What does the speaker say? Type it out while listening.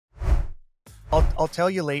I'll tell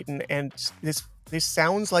you, Leighton, and this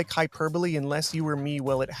sounds like hyperbole unless you were me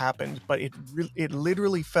while it happened, but it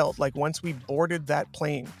literally felt like once we boarded that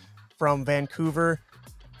plane from Vancouver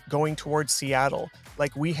going towards Seattle,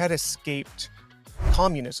 like we had escaped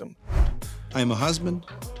communism. I am a husband,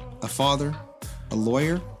 a father, a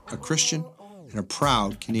lawyer, a Christian, and a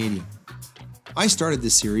proud Canadian. I started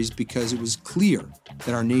this series because it was clear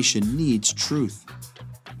that our nation needs truth.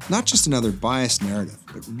 Not just another biased narrative,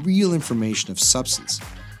 but real information of substance.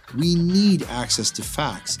 We need access to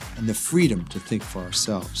facts and the freedom to think for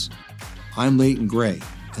ourselves. I'm Leighton Grey,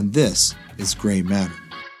 and this is Grey Matter.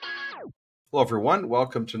 Hello, everyone.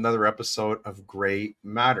 Welcome to another episode of Grey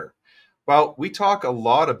Matter. Well, we talk a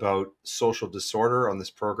lot about social disorder on this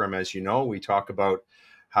program, as you know. We talk about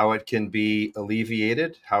how it can be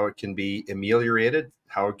alleviated, how it can be ameliorated,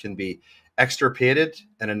 how it can be extirpated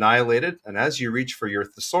and annihilated. And as you reach for your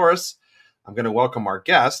thesaurus, I'm going to welcome our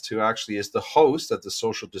guest, who actually is the host of the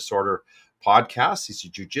Social Disorder podcast. He's a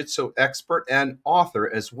jiu-jitsu expert and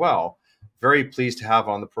author as well. Very pleased to have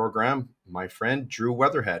on the program my friend, Drew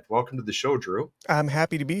Weatherhead. Welcome to the show, Drew. I'm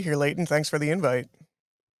happy to be here, Leighton. Thanks for the invite.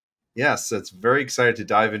 Yes, it's very excited to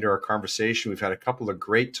dive into our conversation. We've had a couple of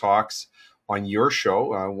great talks on your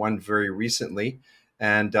show, one very recently.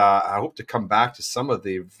 And I hope to come back to some of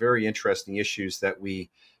the very interesting issues that we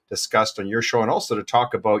discussed on your show, and also to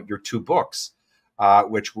talk about your two books,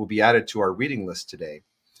 which will be added to our reading list today.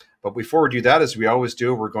 But before we do that, as we always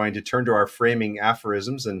do, we're going to turn to our framing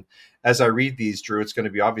aphorisms. And as I read these, Drew, it's going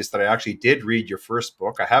to be obvious that I actually did read your first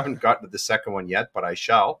book. I haven't gotten to the second one yet, but I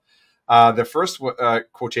shall. The first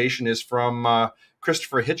quotation is from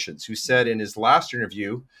Christopher Hitchens, who said in his last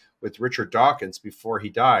interview with Richard Dawkins before he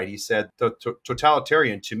died, he said, "The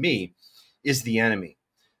totalitarian, to me, is the enemy,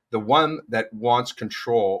 the one that wants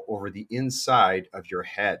control over the inside of your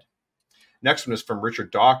head." Next one is from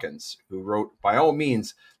Richard Dawkins, who wrote, "By all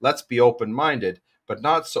means, let's be open-minded, but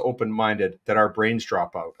not so open-minded that our brains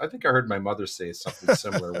drop out." I think I heard my mother say something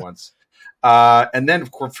similar once. And then,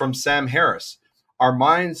 of course, from Sam Harris, "Our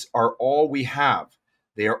minds are all we have.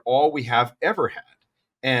 They are all we have ever had,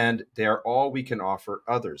 and they are all we can offer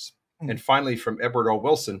others." And finally, from Edward O.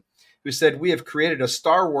 Wilson, who said, "We have created a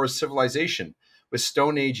Star Wars civilization with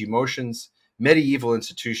Stone Age emotions, medieval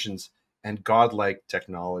institutions, and godlike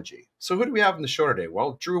technology." So who do we have in the show today?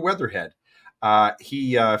 Well, Drew Weatherhead.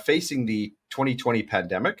 Facing the 2020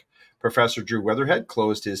 pandemic, Professor Drew Weatherhead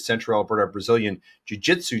closed his Central Alberta Brazilian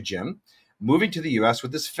Jiu-Jitsu gym, moving to the U.S.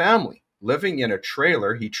 with his family. Living in a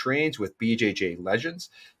trailer, he trains with BJJ legends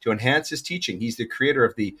to enhance his teaching. He's the creator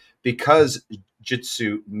of the Because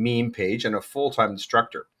Jitsu meme page and a full-time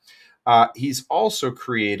instructor. He's also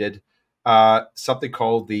created something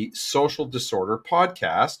called the Social Disorder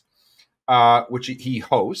Podcast, which he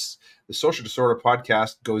hosts. The Social Disorder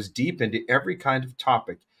Podcast goes deep into every kind of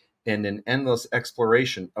topic in an endless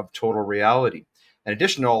exploration of total reality. In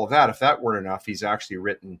addition to all of that, if that weren't enough, he's actually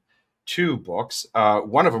written two books.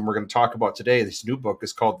 One of them we're going to talk about today. This new book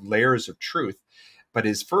is called Layers of Truth. But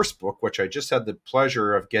his first book, which I just had the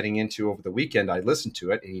pleasure of getting into over the weekend, I listened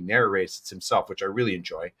to it, and he narrates it himself, which I really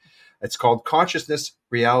enjoy. It's called Consciousness,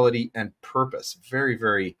 Reality, and Purpose. Very,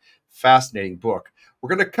 very fascinating book. We're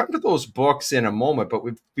going to come to those books in a moment, but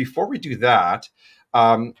before we do that,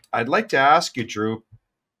 I'd like to ask you, Drew,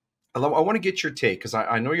 I want to get your take, because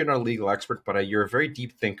I know you're not a legal expert, but you're a very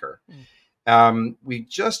deep thinker. We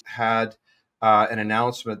just had an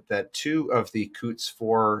announcement that two of the Coutts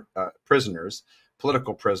 4 prisoners,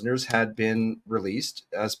 political prisoners, had been released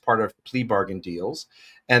as part of plea bargain deals.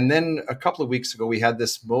 And then a couple of weeks ago, we had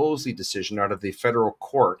this Mosley decision out of the federal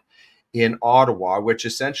court in Ottawa, which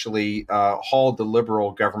essentially hauled the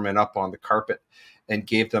Liberal government up on the carpet and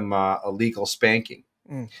gave them a legal spanking.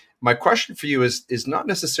 My question for you is not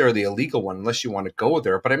necessarily a legal one, unless you want to go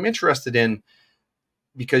there, but I'm interested in,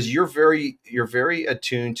 because you're very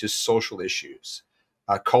attuned to social issues,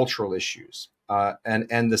 cultural issues,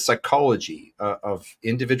 and the psychology of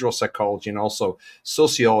individual psychology, and also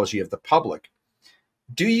sociology of the public.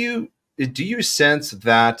 Do you sense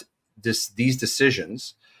that these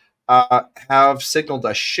decisions have signaled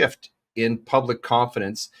a shift in public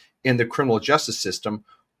confidence in the criminal justice system,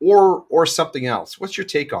 or something else? What's your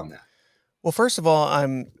take on that? Well, first of all,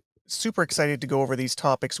 I'm super excited to go over these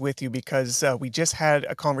topics with you because we just had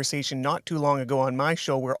a conversation not too long ago on my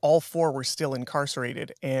show where all four were still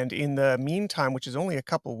incarcerated. And in the meantime, which is only a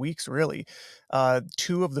couple weeks really,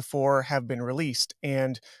 two of the four have been released.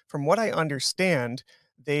 And from what I understand,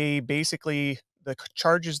 they basically, the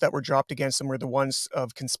charges that were dropped against them were the ones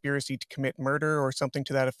of conspiracy to commit murder or something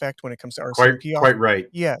to that effect when it comes to RCMP. Quite right.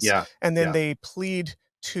 Yes. Yeah. And then Yeah. they plead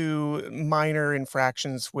to minor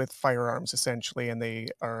infractions with firearms, essentially, and they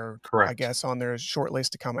are, I Correct. guess, on their short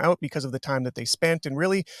list to come out because of the time that they spent. And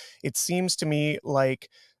really, it seems to me like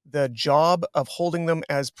the job of holding them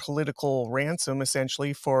as political ransom,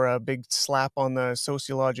 essentially, for a big slap on the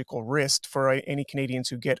sociological wrist for any Canadians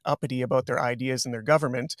who get uppity about their ideas and their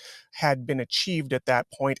government, had been achieved at that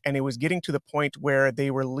point. And it was getting to the point where they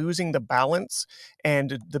were losing the balance,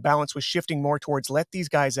 and the balance was shifting more towards let these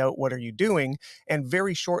guys out. What are you doing? And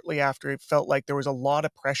very shortly after, it felt like there was a lot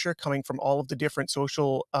of pressure coming from all of the different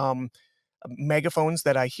social megaphones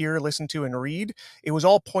that I hear, listen to, and read. It was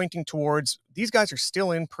all pointing towards these guys are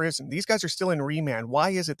still in prison. These guys are still in remand. Why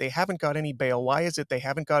is it they haven't got any bail? Why is it they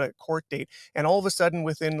haven't got a court date? And all of a sudden,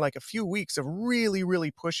 within like a few weeks of really, really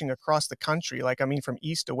pushing across the country, like I mean, from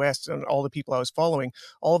east to west, and all the people I was following,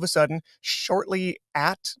 all of a sudden, shortly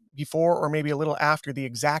at, before, or maybe a little after the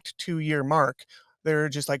exact 2 year mark, they're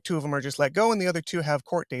just like two of them are just let go, and the other two have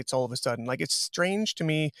court dates all of a sudden. Like it's strange to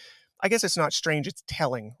me. I guess it's not strange, it's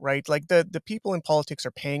telling, right? Like the people in politics are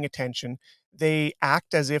paying attention. They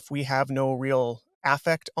act as if we have no real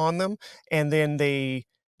affect on them, and then they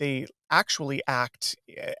actually act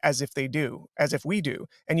as if they do, as if we do.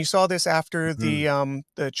 And you saw this after Mhm.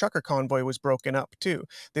 the trucker convoy was broken up too.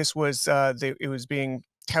 This was it was being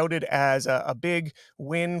touted as a big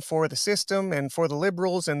win for the system and for the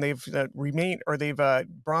liberals, and they've remained, or they've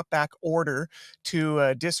brought back order to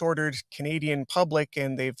a disordered Canadian public,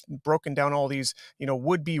 and they've broken down all these,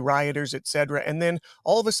 would-be rioters, etc. And then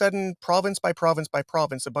all of a sudden, province by province by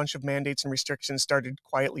province, a bunch of mandates and restrictions started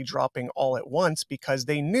quietly dropping all at once because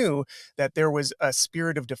they knew that there was a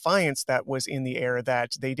spirit of defiance that was in the air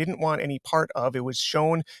that they didn't want any part of. It was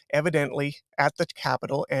shown evidently at the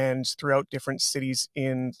capital and throughout different cities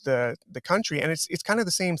in the country. And it's kind of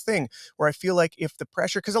the same thing where I feel like if the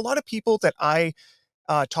pressure, because a lot of people that I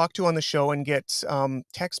talk to on the show and get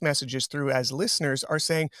text messages through as listeners are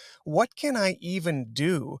saying, what can I even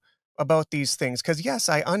do about these things? Because, yes,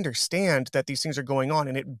 I understand that these things are going on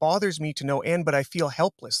and it bothers me to no end, but I feel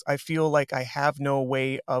helpless. I feel like I have no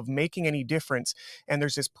way of making any difference. And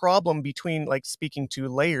there's this problem between, like, speaking to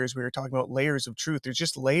layers. We were talking about layers of truth. There's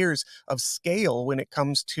just layers of scale when it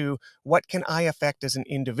comes to what can I affect as an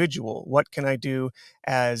individual? What can I do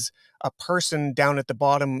as a person down at the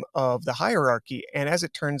bottom of the hierarchy? And as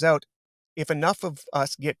it turns out, if enough of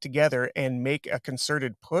us get together and make a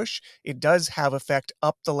concerted push, it does have effect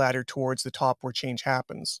up the ladder towards the top where change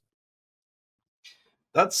happens.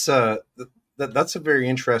 That's that's a very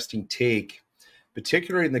interesting take,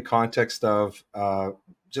 particularly in the context of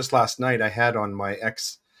just last night I had on my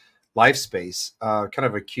X live space kind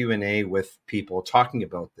of a Q&A with people talking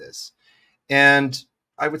about this. And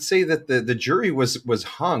I would say that the jury was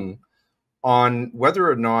hung on whether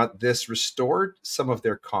or not this restored some of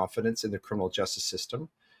their confidence in the criminal justice system,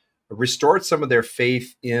 restored some of their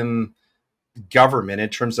faith in government in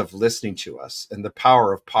terms of listening to us and the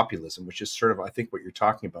power of populism, which is sort of, I think, what you're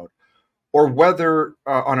talking about, or whether,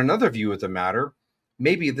 on another view of the matter,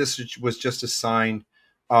 maybe this was just a sign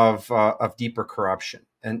of deeper corruption.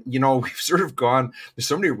 And we've sort of gone. There's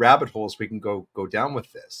so many rabbit holes we can go down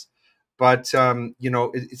with this, but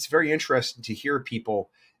it's very interesting to hear people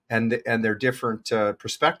and their different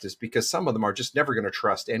perspectives, because some of them are just never going to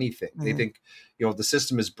trust anything. They Mhm. think the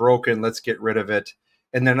system is broken. Let's get rid of it.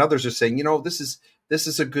 And then others are saying, this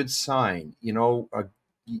is a good sign. Their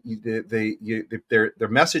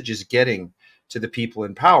message is getting to the people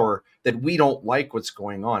in power that we don't like what's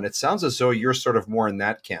going on. It sounds as though you're sort of more in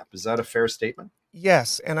that camp. Is that a fair statement?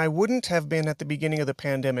 Yes, and I wouldn't have been at the beginning of the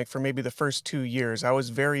pandemic for maybe the first 2 years. I was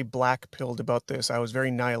very black-pilled about this. I was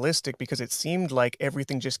very nihilistic because it seemed like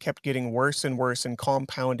everything just kept getting worse and worse and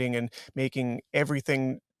compounding and making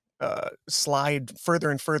everything slide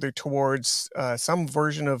further and further towards some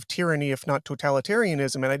version of tyranny, if not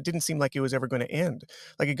totalitarianism. And it didn't seem like it was ever going to end.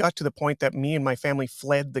 Like it got to the point that me and my family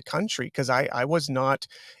fled the country because I was not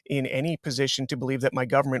in any position to believe that my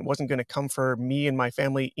government wasn't going to come for me and my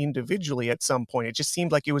family individually at some point. It just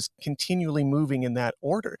seemed like it was continually moving in that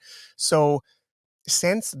order. So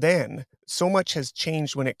since then, so much has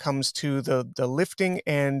changed when it comes to the lifting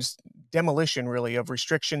and demolition, really, of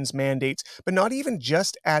restrictions, mandates, but not even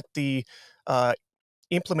just at the uh,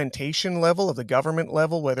 implementation level of the government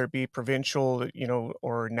level, whether it be provincial,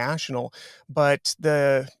 or national, but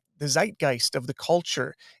the zeitgeist of the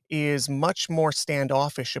culture is much more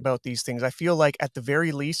standoffish about these things. I feel like at the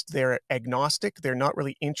very least they're agnostic. They're not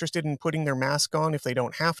really interested in putting their mask on if they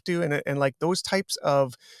don't have to, and like those types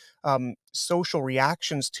of social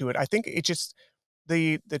reactions to it. I think it just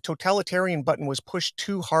the totalitarian button was pushed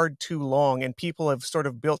too hard too long, and people have sort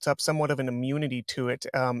of built up somewhat of an immunity to it,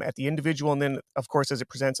 at the individual and then, of course, as it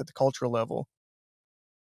presents at the cultural level.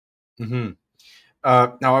 Hmm.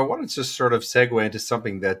 Now, I wanted to sort of segue into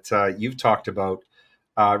something that you've talked about,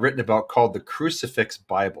 written about, called the Crucifix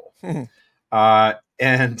Bible.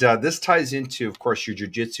 And this ties into, of course, your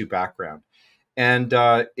jujitsu background. And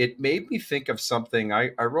it made me think of something.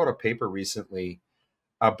 I wrote a paper recently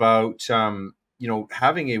about,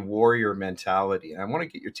 having a warrior mentality. And I want to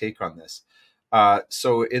get your take on this.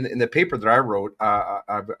 So in the paper that I wrote,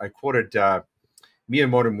 I quoted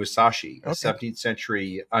Miyamoto Musashi, a Okay. 17th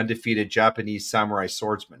century undefeated Japanese samurai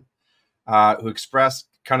swordsman, who expressed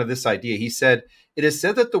kind of this idea. He said, "It is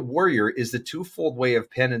said that the warrior is the twofold way of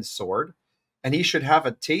pen and sword, and he should have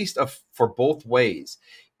a taste for both ways.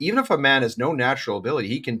 Even if a man has no natural ability,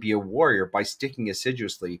 he can be a warrior by sticking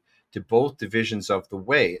assiduously to both divisions of the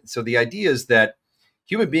way." So the idea is that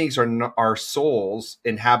human beings are souls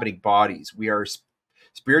inhabiting bodies. We are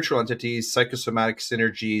spiritual entities, psychosomatic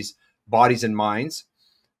synergies, bodies and minds.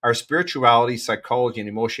 Our spirituality, psychology, and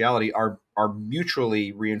emotionality are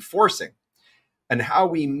mutually reinforcing, and how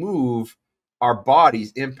we move our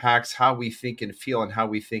bodies impacts how we think and feel, and how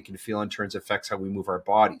we think and feel in turns affects how we move our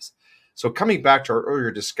bodies. So coming back to our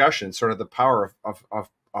earlier discussion, sort of the power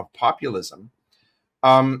of populism,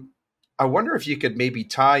 um, I wonder if you could maybe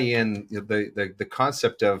tie in the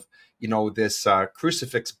concept of this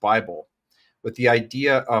crucifix Bible with the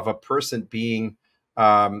idea of a person being,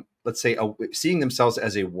 let's say, seeing themselves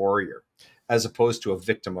as a warrior as opposed to a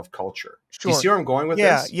victim of culture. Do you Sure. see where I'm going with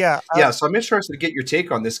Yeah, this? yeah. Yeah, so I'm interested to get your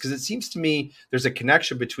take on this, because it seems to me there's a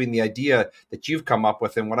connection between the idea that you've come up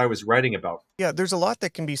with and what I was writing about. Yeah, there's a lot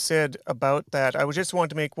that can be said about that. I would just want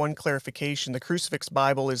to make one clarification. The Crucifix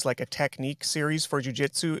Bible is like a technique series for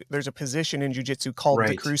jujitsu. There's a position in jujitsu called the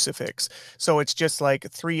Right. crucifix. So it's just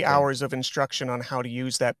like three Okay. hours of instruction on how to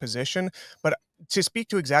use that position. But to speak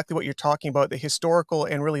to exactly what you're talking about, the historical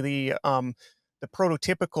and really the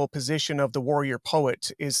prototypical position of the warrior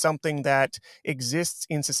poet is something that exists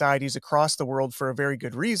in societies across the world for a very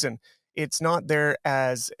good reason. It's not there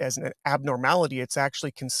as an abnormality. It's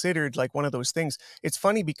actually considered like one of those things. It's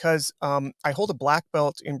funny because I hold a black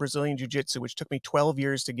belt in Brazilian jiu-jitsu, which took me 12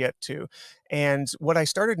 years to get to. And what I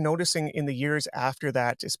started noticing in the years after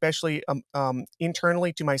that, especially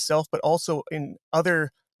internally to myself, but also in other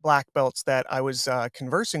black belts that I was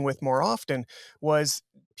conversing with more often, was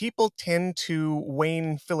people tend to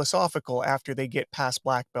wane philosophical after they get past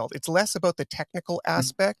black belt. It's less about the technical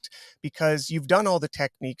aspect because you've done all the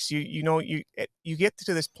techniques. You get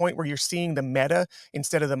to this point where you're seeing the meta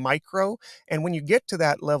instead of the micro, and when you get to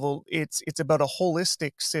that level, it's about a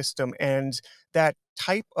holistic system, and that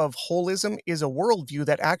type of holism is a worldview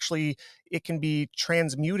that actually it can be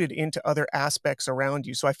transmuted into other aspects around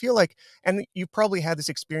you. So I feel like, and you probably had this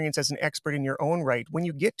experience as an expert in your own right, when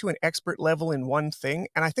you get to an expert level in one thing,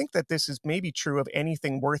 and I think that this is maybe true of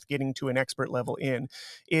anything worth getting to an expert level in,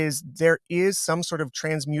 is there is some sort of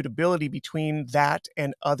transmutability between that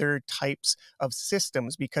and other types of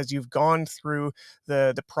systems, because you've gone through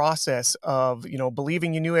the process of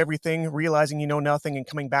believing you knew everything, realizing you know nothing, and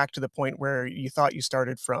coming back to the point where you thought you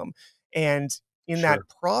started from. And in that Sure.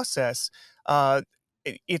 process, uh,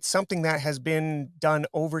 it's something that has been done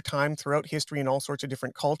over time throughout history in all sorts of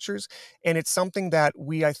different cultures, and it's something that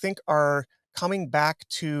we, I think, are coming back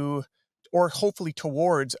to, or hopefully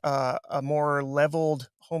towards, a more leveled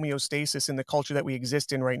homeostasis in the culture that we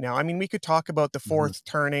exist in right now. I mean, we could talk about the Hmm. fourth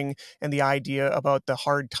turning and the idea about the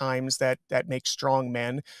hard times that make strong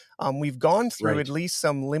men. We've gone through at Right. least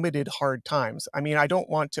some limited hard times. I mean, I don't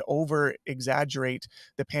want to over exaggerate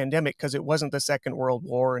the pandemic because it wasn't the Second World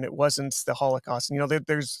War and it wasn't the Holocaust. And,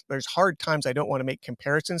 there's hard times I don't want to make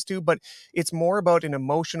comparisons to, but it's more about an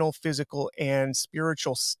emotional, physical, and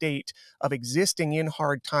spiritual state of existing in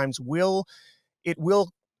hard times. Will,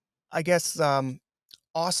 I guess,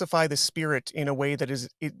 ossify the spirit in a way that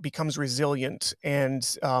it becomes resilient. And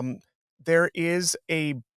there is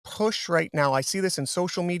a push right now. I see this in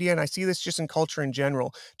social media and I see this just in culture in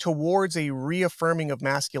general towards a reaffirming of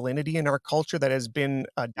masculinity in our culture that has been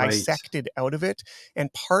Right. dissected out of it.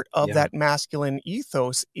 And part of Yeah. that masculine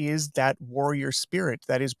ethos is that warrior spirit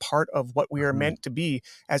that is part of what we are Mhm. meant to be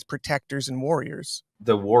as protectors and warriors.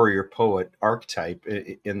 The warrior poet archetype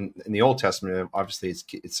in the Old Testament, obviously,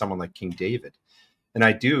 it's someone like King David. And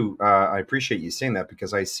I appreciate you saying that,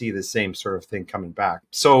 because I see the same sort of thing coming back.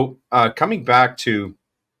 So coming back to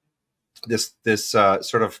this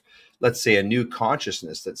sort of, let's say, a new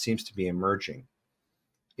consciousness that seems to be emerging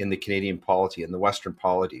in the Canadian polity and the Western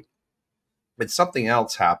polity. But something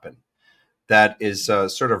else happened that is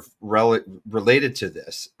sort of related to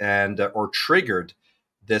this and or triggered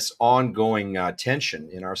this ongoing tension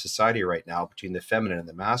in our society right now between the feminine and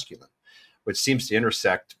the masculine, which seems to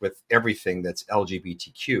intersect with everything that's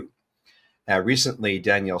LGBTQ. Recently,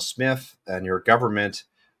 Danielle Smith and her government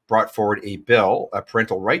brought forward a bill, a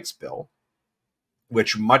parental rights bill,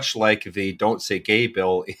 which, much like the "Don't Say Gay"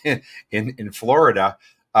 bill in Florida,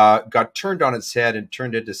 got turned on its head and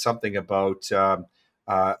turned into something about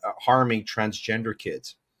harming transgender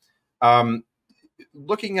kids. Um,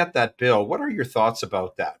 Looking at that bill, what are your thoughts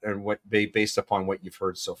about that, and what based upon what you've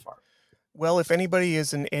heard so far? Well, if anybody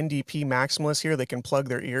is an NDP maximalist here, they can plug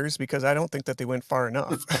their ears because I don't think that they went far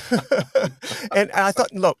enough. And I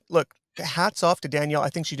thought, look, hats off to Danielle. I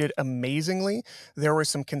think she did amazingly. There were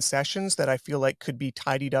some concessions that I feel like could be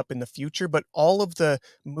tidied up in the future, but all of the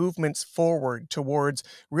movements forward towards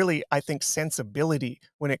really, I think, sensibility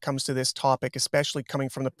when it comes to this topic, especially coming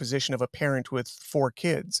from the position of a parent with 4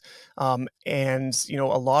 kids. And,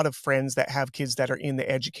 a lot of friends that have kids that are in the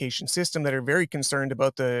education system that are very concerned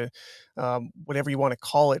about the whatever you want to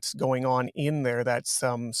call it going on in there, that's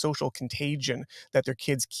social contagion that their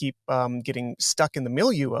kids keep getting stuck in the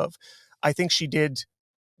milieu of. I think she did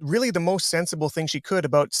really the most sensible thing she could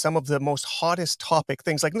about some of the most hottest topic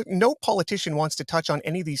things. Like, no politician wants to touch on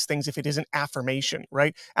any of these things if it isn't affirmation,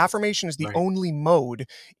 right? Affirmation is the Right. only mode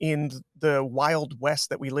in the wild west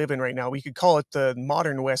that we live in right now. We could call it the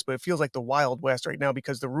modern west, but it feels like the wild west right now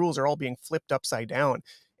because the rules are all being flipped upside down.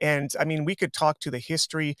 And I mean, we could talk to the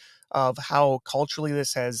history of how culturally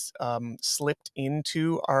this has slipped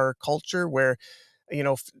into our culture, where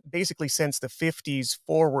basically since the 50s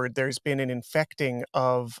forward, there's been an infecting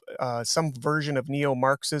of some version of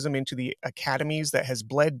neo-Marxism into the academies that has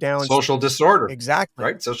bled down. Social disorder, Exactly.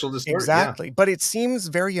 right? Social disorder, yeah. Exactly. But it seems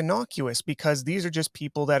very innocuous because these are just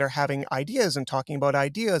people that are having ideas and talking about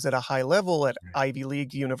ideas at a high level at Ivy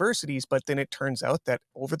League universities. But then it turns out that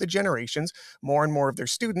over the generations, more and more of their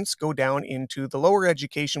students go down into the lower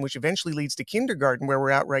education, which eventually leads to kindergarten, where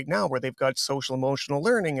we're at right now, where they've got social emotional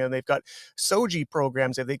learning and they've got SOGI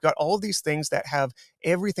programs, and they've got all of these things that have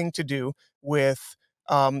everything to do with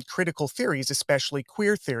critical theories, especially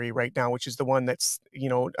queer theory right now, which is the one that's,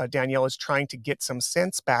 Danielle is trying to get some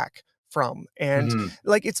sense back from. And Hmm.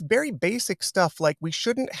 like, it's very basic stuff. Like, we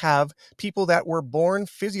shouldn't have people that were born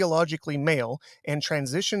physiologically male and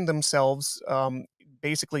transition themselves,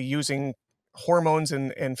 basically using hormones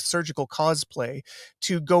and surgical cosplay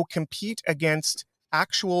to go compete against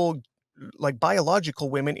actual, like,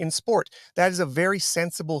 biological women in sport. That is a very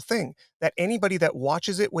sensible thing that anybody that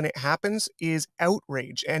watches it when it happens is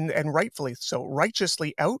outraged, and rightfully so,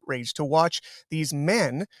 righteously outraged to watch these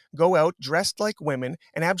men go out dressed like women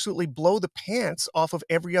and absolutely blow the pants off of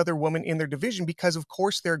every other woman in their division, because of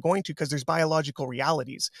course they're going to, because there's biological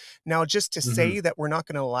realities. Now, just to Hmm. say that we're not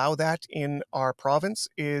going to allow that in our province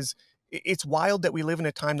is, it's wild that we live in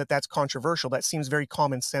a time that that's controversial. That seems very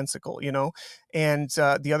commonsensical. And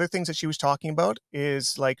the other things that she was talking about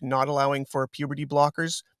is like not allowing for puberty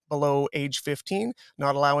blockers below age 15,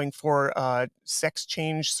 not allowing for sex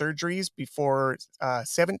change surgeries before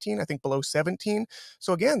 17, I think below 17.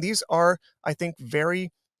 So again, these are, I think,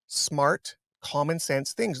 very smart, common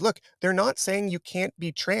sense things. Look, they're not saying you can't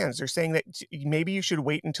be trans. They're saying that maybe you should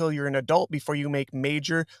wait until you're an adult before you make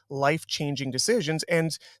major life-changing decisions.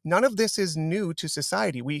 And none of this is new to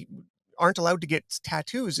society. We aren't allowed to get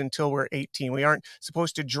tattoos until we're 18. We aren't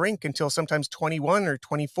supposed to drink until sometimes 21 or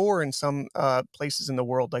 24 in some places in the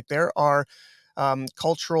world. Like, there are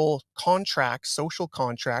cultural contracts, social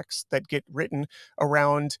contracts that get written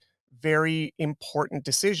around very important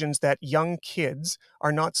decisions that young kids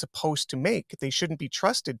are not supposed to make. They shouldn't be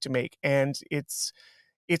trusted to make. And it's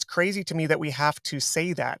crazy to me that we have to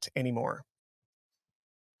say that anymore.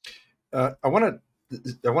 I want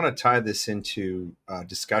to tie this into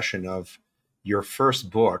discussion of your first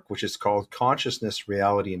book, which is called Consciousness,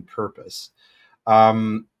 Reality, and Purpose.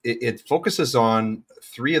 It focuses on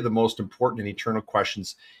three of the most important and eternal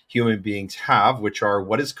questions human beings have, which are: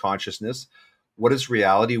 what is consciousness? What is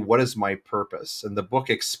reality? What is my purpose? And the book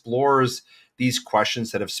explores these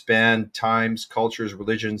questions that have spanned times, cultures,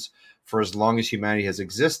 religions for as long as humanity has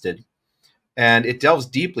existed, and it delves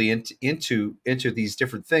deeply into these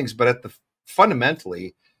different things. But at the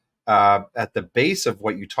fundamentally, at the base of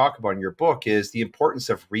what you talk about in your book is the importance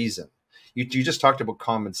of reason. You just talked about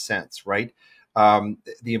common sense, right?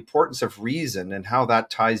 The importance of reason and how that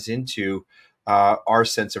ties into our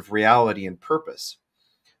sense of reality and purpose.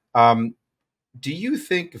 Um, do you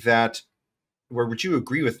think that, or would you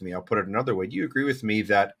agree with me? I'll put it another way. Do you agree with me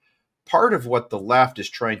that part of what the left is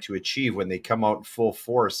trying to achieve when they come out in full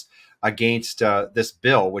force against this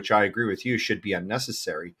bill, which I agree with you should be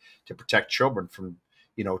unnecessary to protect children from,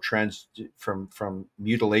 trans from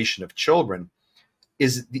mutilation of children,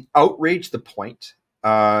 is the outrage the point?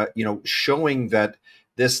 Showing that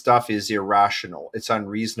this stuff is irrational, it's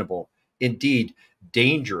unreasonable, indeed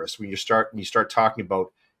dangerous. When you start talking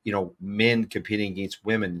about men competing against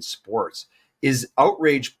women in sports, is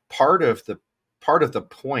outrage part of the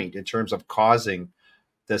point in terms of causing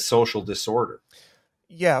the social disorder?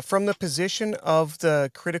 Yeah, from the position of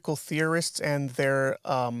the critical theorists and their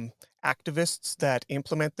activists that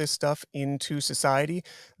implement this stuff into society,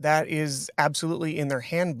 that is absolutely in their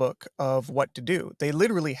handbook of what to do. They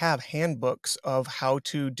literally have handbooks of how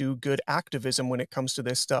to do good activism when it comes to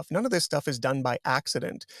this stuff. None of this stuff is done by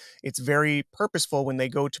accident. It's very purposeful when they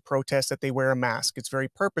go to protest that they wear a mask. It's very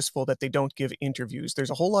purposeful that they don't give interviews. There's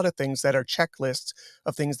a whole lot of things that are checklists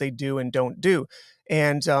of things they do and don't do.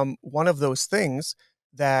 And one of those things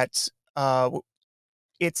that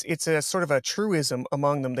it's a sort of a truism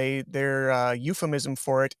among them. Their euphemism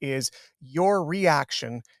for it is your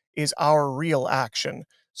reaction is our real action.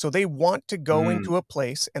 So they want to go Mm. into a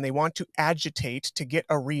place and they want to agitate to get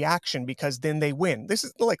a reaction because then they win. This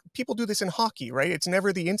is like people do this in hockey, right? It's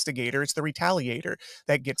never the instigator, it's the retaliator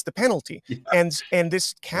that gets the penalty. Yeah. And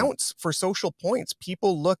this Yeah. counts for social points.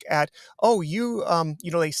 People look at, oh,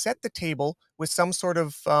 they set the table with some sort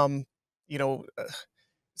of you know,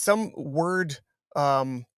 some word,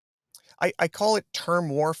 um, I call it term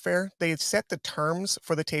warfare. They set the terms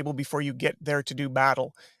for the table before you get there to do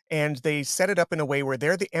battle. And they set it up in a way where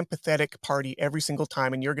they're the empathetic party every single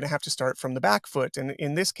time, and you're going to have to start from the back foot. And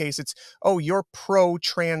in this case, it's, oh, you're pro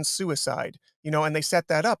trans suicide, and they set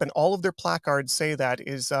that up. And all of their placards say that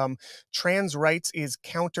is trans rights is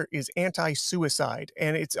anti suicide.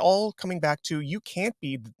 And it's all coming back to you can't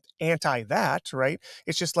be anti that, right?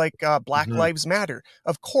 It's just like Black Mhm. Lives Matter.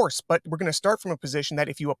 Of course, but we're going to start from a position that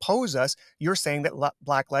if you oppose us, you're saying that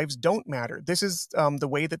Black lives don't matter. This is the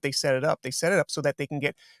way that they set it up. They set it up so that they can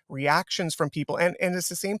get reactions from people, and it's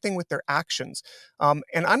the same thing with their actions.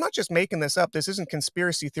 And I'm not just making this up. This isn't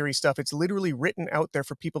conspiracy theory stuff. It's literally written out there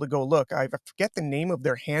for people to go look. I forget the name of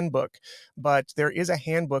their handbook, but there is a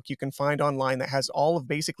handbook you can find online that has all of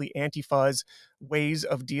basically Antifa's ways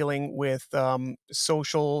of dealing with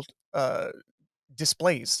social uh,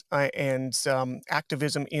 displays and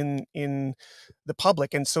activism in the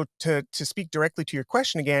public. And so, to speak directly to your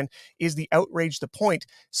question again, is the outrage the point?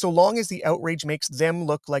 So long as the outrage makes them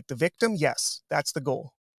look like the victim, yes, that's the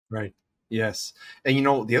goal. Right. Yes. And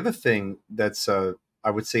the other thing that's I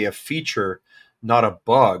would say a feature, not a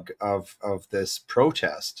bug of this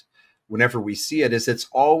protest, whenever we see it, is it's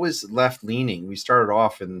always left leaning. We started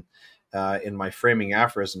off in my framing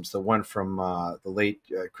aphorisms, the one from the late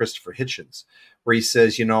Christopher Hitchens, where he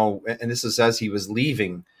says, and this is as he was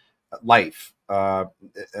leaving life on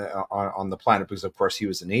the planet, because of course he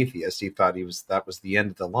was an atheist. He thought that was the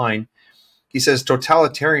end of the line. He says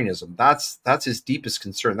totalitarianism, that's his deepest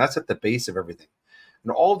concern. That's at the base of everything.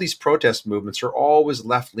 And all these protest movements are always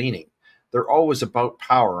left leaning. They're always about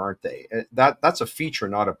power, aren't they? That's a feature,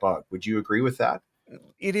 not a bug. Would you agree with that?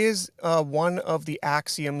 It is one of the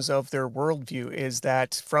axioms of their worldview is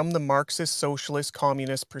that from the Marxist, socialist,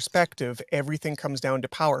 communist perspective, everything comes down to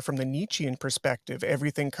power. From the Nietzschean perspective,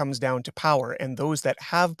 everything comes down to power. And those that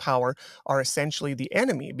have power are essentially the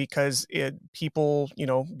enemy because people,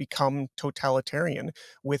 become totalitarian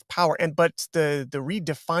with power. But the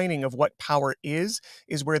redefining of what power is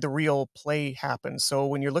where the real play happens. So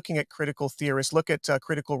when you're looking at critical theorists, look at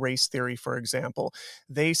critical race theory, for example.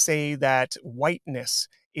 They say that whiteness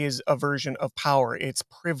is a version of power. It's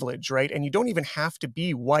privilege, right? And you don't even have to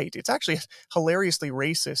be white. It's actually hilariously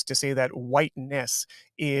racist to say that whiteness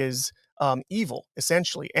is evil,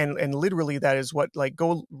 essentially. And literally, that is what, like,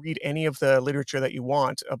 go read any of the literature that you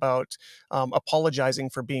want about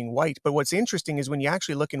apologizing for being white. But what's interesting is when you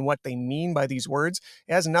actually look in what they mean by these words,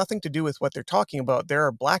 it has nothing to do with what they're talking about. There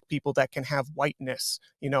are black people that can have whiteness,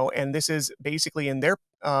 and this is basically in their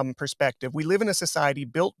perspective. We live in a society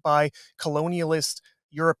built by colonialist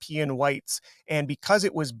European whites. And because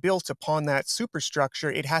it was built upon that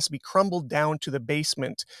superstructure, it has to be crumbled down to the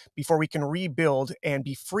basement before we can rebuild and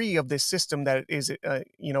be free of this system that is,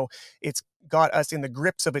 it's got us in the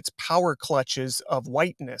grips of its power clutches of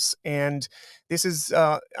whiteness. And this is,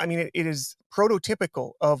 I mean, it is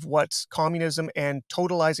prototypical of what communism and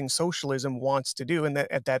totalizing socialism wants to do, and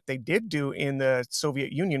that they did do in the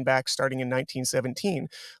Soviet Union back starting in 1917.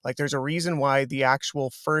 Like, there's a reason why the actual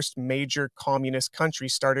first major communist country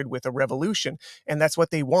started with a revolution, and that's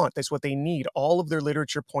what they want. That's what they need. All of their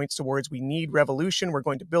literature points towards, we need revolution. We're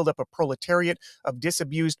going to build up a proletariat of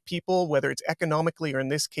disabused people, whether it's economically or in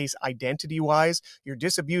this case identity wise. You're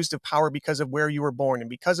disabused of power because of where you were born, and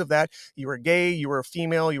because of that, you were gay, you were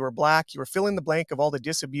female, you were black, you were fill in the blank of all the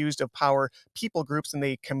disabused of power people groups, and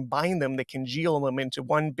they combine them, they congeal them into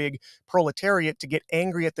one big proletariat to get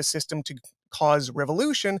angry at the system, to cause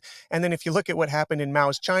revolution. And then if you look at what happened in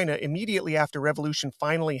Mao's China, immediately after revolution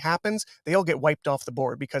finally happens, they all get wiped off the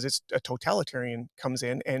board because it's a totalitarian comes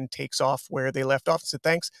in and takes off where they left off. So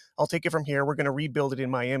thanks, I'll take it from here. We're going to rebuild it in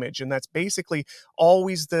my image. And that's basically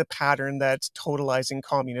always the pattern that totalizing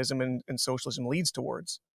communism and socialism leads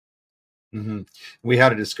towards. Mm-hmm. We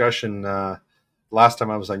had a discussion last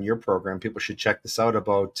time I was on your program. People should check this out,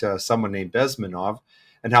 about someone named Bezmenov,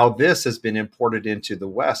 and how this has been imported into the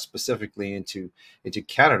West, specifically into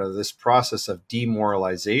Canada, this process of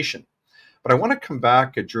demoralization. But I want to come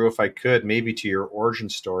back, Drew, if I could, maybe to your origin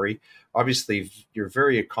story. Obviously, you're a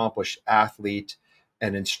very accomplished athlete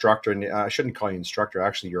and instructor, and I shouldn't call you instructor,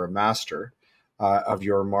 actually, you're a master of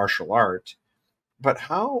your martial art. But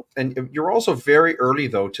how, and you're also very early,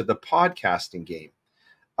 though, to the podcasting game.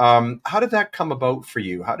 How did that come about for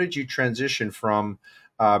you? How did you transition from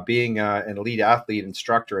being an elite athlete,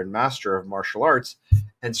 instructor, and master of martial arts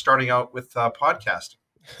and starting out with podcasting?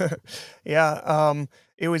 Yeah,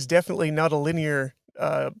 it was definitely not a linear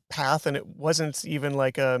path, and it wasn't even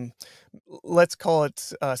like let's call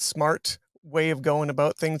it a smart way of going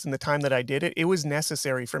about things in the time that I did it. It was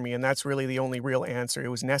necessary for me, and that's really the only real answer. It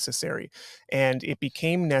was necessary, and it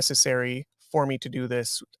became necessary for me to do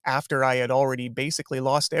this after I had already basically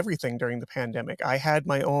lost everything during the pandemic. I had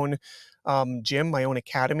my own gym, my own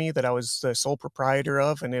academy that I was the sole proprietor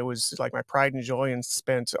of, and it was like my pride and joy, and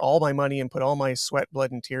spent all my money and put all my sweat,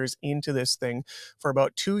 blood, and tears into this thing for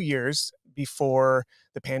about 2 years before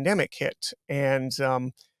the pandemic hit. And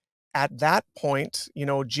at that point, you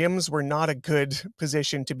know, gyms were not a good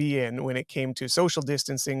position to be in when it came to social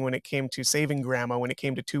distancing, when it came to saving grandma, when it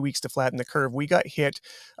came to 2 weeks to flatten the curve. We got hit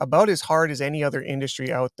about as hard as any other industry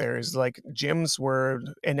out there. Is like gyms were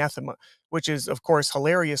anathema, which is, of course,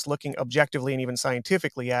 hilarious looking objectively and even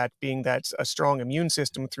scientifically at, being that a strong immune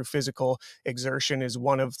system through physical exertion is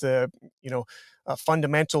one of the,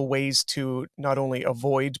 fundamental ways to not only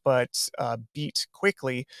avoid but beat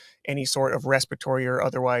quickly any sort of respiratory or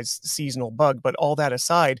otherwise seasonal bug. But all that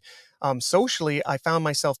aside, socially, I found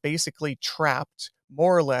myself basically trapped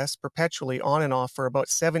more or less perpetually on and off for about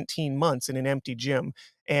 17 months in an empty gym.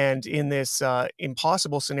 And in this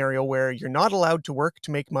impossible scenario where you're not allowed to work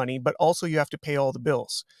to make money, but also you have to pay all the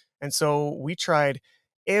bills. And so we tried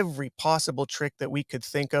every possible trick that we could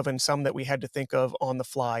think of, and some that we had to think of on the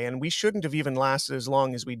fly. And we shouldn't have even lasted as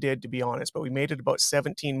long as we did, to be honest, but we made it about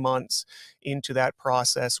 17 months into that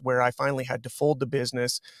process where I finally had to fold the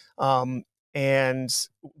business. And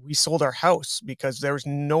we sold our house because there was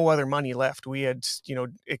no other money left. We had,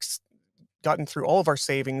 gotten through all of our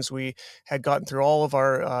savings. We had gotten through all of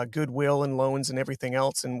our goodwill and loans and everything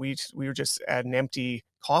else, and we were just at an empty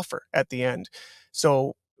coffer at the end.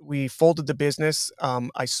 So we folded the business.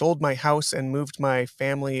 I sold my house and moved my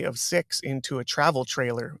family of 6 into a travel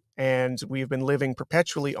trailer, and we've been living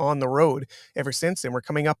perpetually on the road ever since then. We're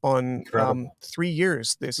coming up on Incredible. 3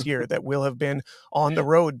 years this year that we'll have been on the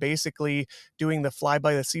road, basically doing the fly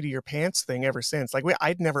by the seat of your pants thing ever since. Like,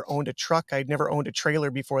 I'd never owned a truck, I'd never owned a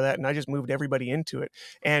trailer before that, and I just moved everybody into it.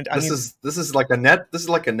 And I mean, This is like a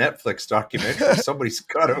Netflix documentary. Somebody's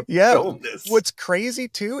got to yeah. film this. What's crazy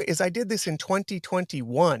too is I did this in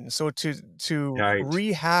 2021. So to Right.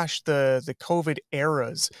 rehash the COVID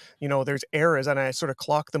eras, there's eras, and I sort of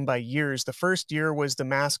clock them by years. The first year was the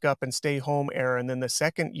mask up and stay home era, and then the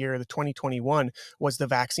second year, the 2021, was the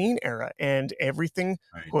vaccine era, and everything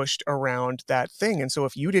Right. pushed around that thing. And so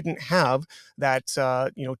if you didn't have that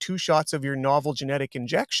 2 shots of your novel genetic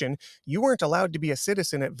injection, you weren't allowed to be a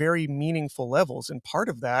citizen at very meaningful levels. And part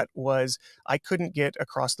of that was I couldn't get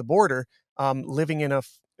across the border, living in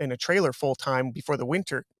a trailer full time before the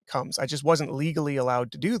winter comes. I just wasn't legally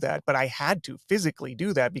allowed to do that, but I had to physically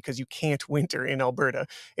do that because you can't winter in Alberta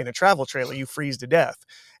in a travel trailer. You freeze to death.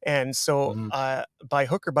 And so Mhm. by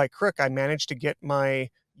hook or by crook, I managed to get my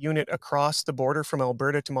unit across the border from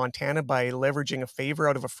Alberta to Montana by leveraging a favor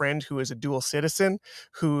out of a friend who is a dual citizen,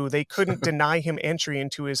 who they couldn't deny him entry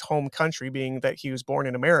into his home country, being that he was born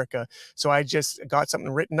in America. So I just got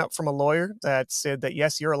something written up from a lawyer that said that,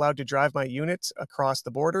 yes, you're allowed to drive my unit across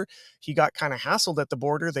the border. He got kind of hassled at the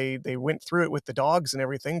border. They went through it with the dogs and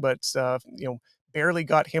everything, but barely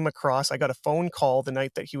got him across. I got a phone call the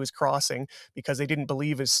night that he was crossing because they didn't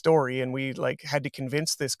believe his story, and we like had to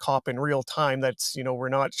convince this cop in real time that's, we're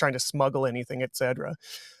not trying to smuggle anything, etc.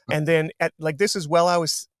 And then at like this is while I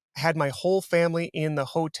was had my whole family in the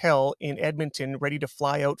hotel in Edmonton ready to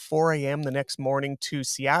fly out 4 a.m. the next morning to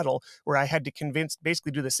Seattle, where I had to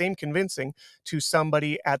basically do the same convincing to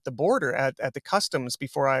somebody at the border at the customs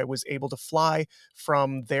before I was able to fly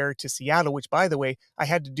from there to Seattle, which, by the way, I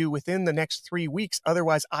had to do within the next 3 weeks.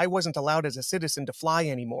 Otherwise, I wasn't allowed as a citizen to fly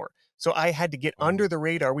anymore. So I had to get under the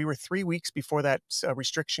radar. We were 3 weeks before that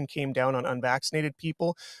restriction came down on unvaccinated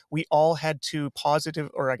people. We all had to positive,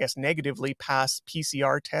 or I guess negatively, pass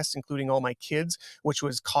PCR tests, including all my kids, which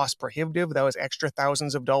was cost prohibitive. That was extra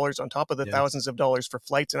thousands of dollars on top of the Yes. thousands of dollars for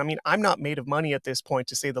flights. And I mean, I'm not made of money at this point,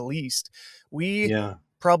 to say the least. We Yeah.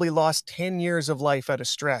 probably lost 10 years of life out of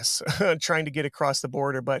stress trying to get across the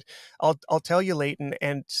border. But I'll tell you, Leighton,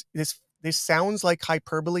 and this sounds like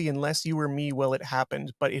hyperbole unless you were me while it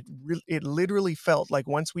happened, but it literally felt like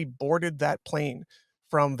once we boarded that plane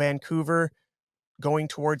from Vancouver going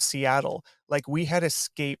towards Seattle, like we had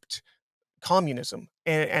escaped communism.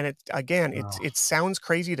 And it again, Oh. it sounds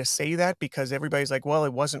crazy to say that because everybody's like, well,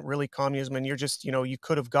 it wasn't really communism, and you're just, you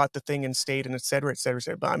could have got the thing and stayed, and et cetera, et cetera, et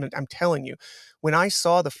cetera. But I'm telling you, when I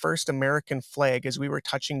saw the first American flag as we were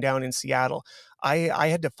touching down in Seattle, I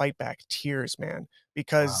had to fight back tears, man,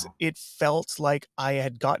 because Wow. it felt like I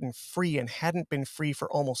had gotten free and hadn't been free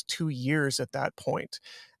for almost 2 years at that point.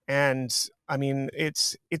 And I mean,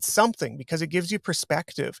 it's something because it gives you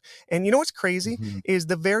perspective. And you know what's crazy Hmm. is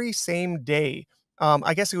the very same day,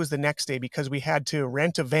 I guess it was the next day because we had to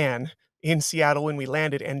rent a van in Seattle when we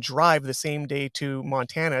landed and drive the same day to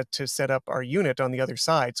Montana to set up our unit on the other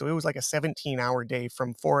side. So it was like a 17-hour day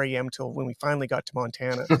from 4 a.m. till when we finally got to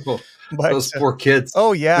Montana. But Those poor kids.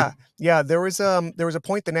 oh yeah. Yeah, there was a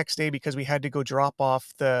point the next day because we had to go drop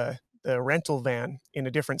off the rental van in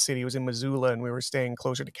a different city. It was in Missoula, and we were staying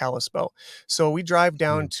closer to Kalispell. So we drive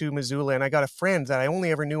down Mhm. to Missoula, and I got a friend that I only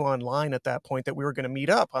ever knew online at that point that we were going to meet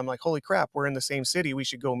up. I'm like, holy crap, we're in the same city. We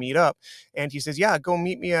should go meet up. And he says, yeah, go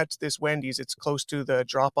meet me at this Wendy's. It's close to the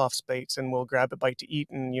drop-off space, and we'll grab a bite to eat,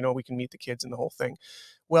 and we can meet the kids and the whole thing.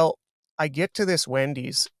 Well, I get to this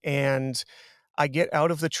Wendy's, and I get out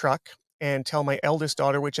of the truck and tell my eldest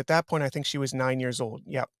daughter, which at that point I think she was 9 years old.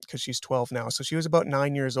 Yeah, because she's 12 now. So she was about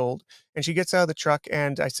 9 years old. And she gets out of the truck,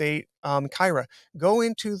 and I say, Kyra, go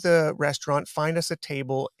into the restaurant, find us a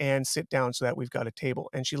table, and sit down so that we've got a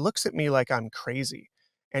table. And she looks at me like I'm crazy.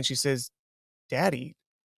 And she says, Daddy,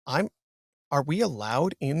 I'm are we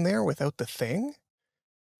allowed in there without the thing?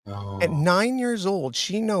 At Oh, 9 years old,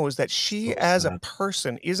 she knows that she, so as a sad.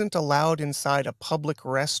 person, isn't allowed inside a public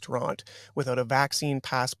restaurant without a vaccine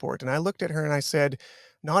passport. And I looked at her and I said,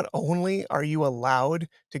 "Not only are you allowed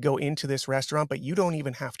to go into this restaurant, but you don't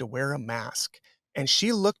even have to wear a mask." And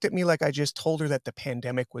she looked at me like I just told her that the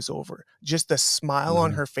pandemic was over. Just the smile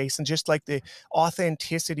on Mhm. her face and just like the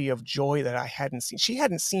authenticity of joy that I hadn't seen. She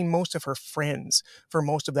hadn't seen most of her friends for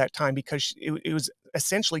most of that time because it was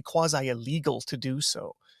essentially quasi illegal to do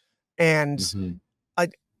so. And Mhm. I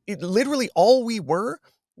it literally all we were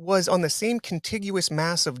was on the same contiguous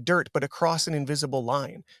mass of dirt, but across an invisible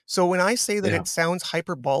line. So when I say that Yeah. it sounds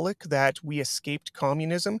hyperbolic that we escaped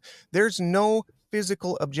communism, there's no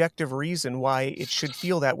physical objective reason why it should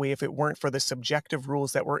feel that way if it weren't for the subjective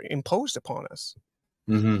rules that were imposed upon us.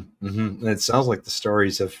 Mhm. Mhm. And it sounds like the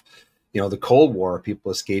stories of, the Cold War,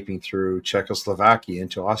 people escaping through Czechoslovakia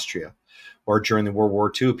into Austria, or during the World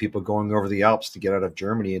War II, people going over the Alps to get out of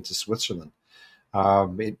Germany into Switzerland.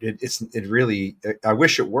 It really. I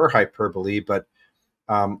wish it were hyperbole, but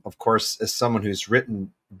of course, as someone who's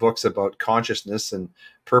written books about consciousness and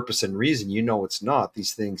purpose and reason, it's not.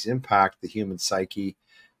 These things impact the human psyche,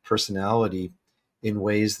 personality in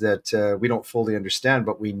ways that we don't fully understand,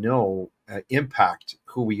 but we know impact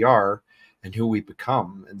who we are and who we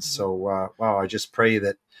become. And Mhm. so, wow, I just pray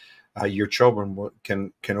that your children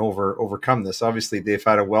can overcome this. Obviously, they've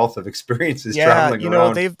had a wealth of experiences Yeah, traveling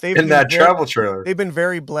around they've in been that very travel trailer. they've been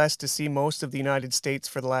very blessed to see most of the United States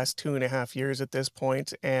for the last 2.5 years at this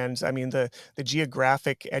point, and, I mean, the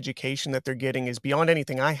geographic education that they're getting is beyond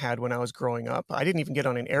anything I had when I was growing up. I didn't even get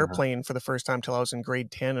on an Uh-huh. airplane for the first time till I was in grade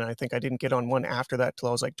 10, and I think I didn't get on one after that till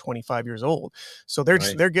I was, like, 25 years old. So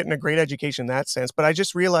Right. they're getting a great education in that sense, but I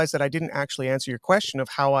just realized that I didn't actually answer your question of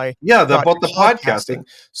how I Yeah, got about to the podcast. podcasting.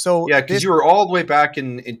 So Yeah, because this you were all the way back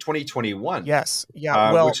in 2021, Yes,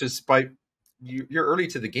 yeah, well, which is by you're early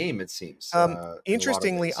to the game, it seems, in a lot of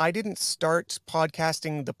Interestingly, ways. I didn't start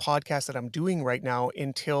podcasting the podcast that I'm doing right now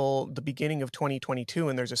until the beginning of 2022,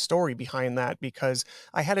 and there's a story behind that because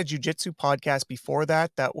I had a jujitsu podcast before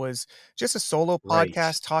that that was just a solo Right.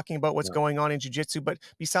 podcast talking about what's Yeah. going on in jujitsu. But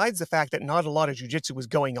besides the fact that not a lot of jujitsu was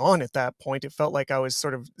going on at that point, it felt like I was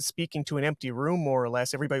sort of speaking to an empty room more or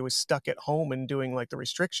less. Everybody was stuck at home and doing like the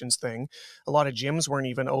restrictions thing. A lot of gyms weren't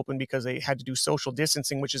even open because they had to do social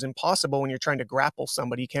distancing, which is impossible when you're trying to grapple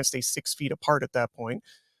somebody. You can't stay 6 feet apart at that point.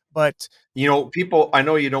 But People, I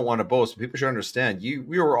know you don't want to boast, but people should understand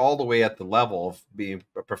we were all the way at the level of being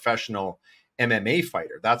a professional MMA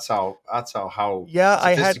fighter. That's how yeah,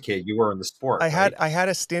 sophisticated you were in the sport, right? I had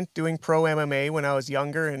a stint doing pro MMA when I was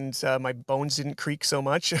younger, and my bones didn't creak so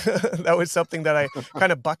much. That was something that I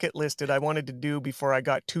kind of bucket listed. I wanted to do before I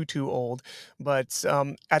got too old. But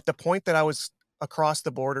at the point that I was across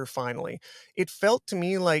the border, finally, it felt to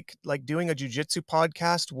me like doing a jujitsu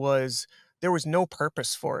podcast was. There was no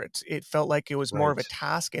purpose for it. It felt like it was more of Right. a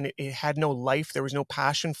task and it had no life. There was no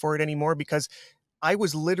passion for it anymore because I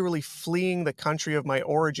was literally fleeing the country of my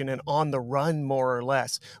origin and on the run, more or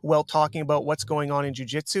less, while talking about what's going on in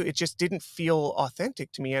jujitsu. It just didn't feel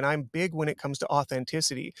authentic to me. And I'm big when it comes to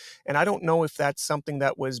authenticity. And I don't know if that's something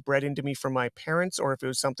that was bred into me from my parents or if it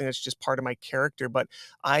was something that's just part of my character, but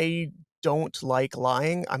I don't like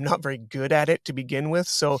lying. I'm not very good at it to begin with.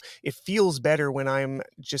 So it feels better when I'm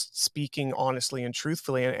just speaking honestly and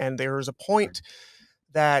truthfully. And there was a Right. point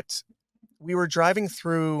that we were driving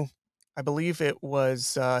through, I believe it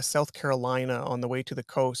was, South Carolina on the way to the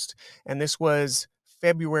coast, and this was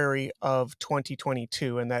February of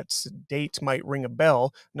 2022, and that date might ring a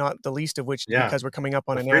bell, not the least of which is Yeah. because we're coming up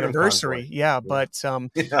on The an Freedom Convoy. anniversary. Yeah, Yeah. but,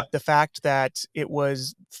 Yeah. the fact that it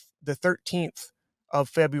was the 13th of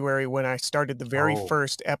February when I started the very Oh,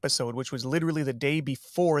 first episode, which was literally the day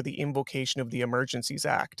before the invocation of the Emergencies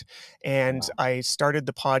Act. And wow. I started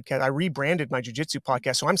the podcast. I rebranded my jujitsu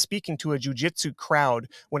podcast. So I'm speaking to a jujitsu crowd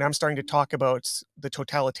when I'm starting to talk about the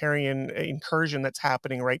totalitarian incursion that's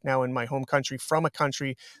happening right now in my home country from a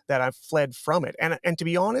country that I've fled from it. And to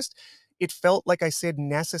be honest, it felt like I said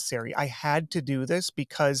necessary. I had to do this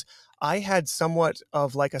because I had somewhat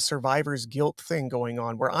of like a survivor's guilt thing going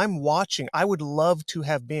on where I'm watching. I would love to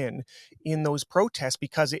have been in those protests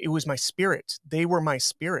because it was my spirit. They were my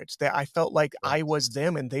spirit. That I felt like I Right. was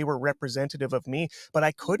them and they were representative of me, but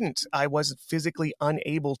I couldn't. I was physically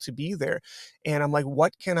unable to be there. And I'm like,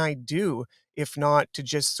 what can I do if not to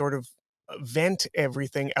just sort of vent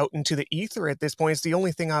everything out into the ether at this point? It's the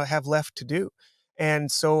only thing I have left to do.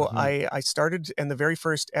 And so Mhm. I started, and the very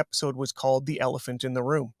first episode was called The Elephant in the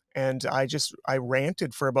Room. And I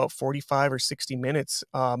ranted for about 45 or 60 minutes,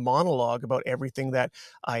 monologue about everything that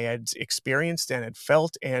I had experienced and had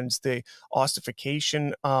felt, and the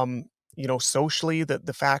ossification, socially,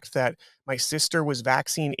 the fact that my sister was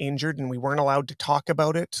vaccine injured and we weren't allowed to talk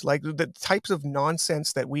about it, like the types of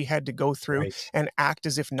nonsense that we had to go through Right. and act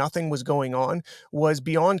as if nothing was going on was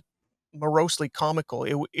beyond morosely comical.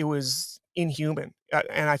 It was inhuman,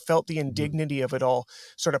 and I felt the Mhm. indignity of it all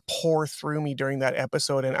sort of pour through me during that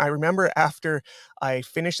episode. And I remember after I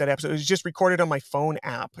finished that episode, it was just recorded on my phone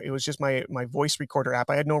app. It was just my voice recorder app.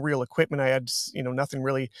 I had no real equipment. I had nothing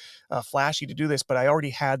really flashy to do this, but I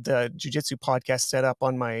already had the jujitsu podcast set up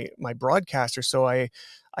on my broadcaster. So I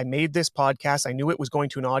made this podcast. I knew it was going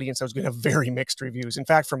to an audience. I was going to have very mixed reviews. In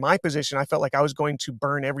fact, from my position, I felt like I was going to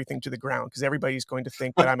burn everything to the ground because everybody's going to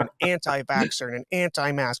think that I'm an anti-vaxxer and an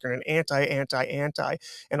anti-masker and an anti,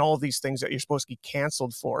 and all of these things that you're supposed to be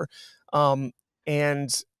canceled for.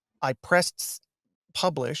 And I pressed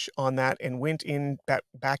publish on that and went in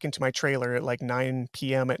back into my trailer at like 9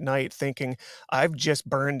 p.m. at night thinking I've just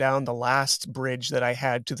burned down the last bridge that I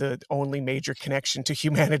had to the only major connection to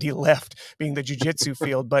humanity left, being the jujitsu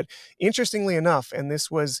field. But interestingly enough, and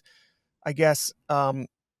this was, I guess, a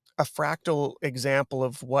fractal example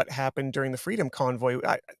of what happened during the Freedom Convoy.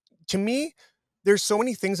 To me, there's so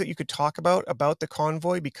many things that you could talk about the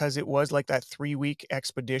convoy because it was like that 3-week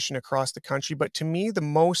expedition across the country. But to me, the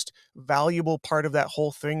most valuable part of that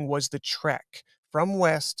whole thing was the trek from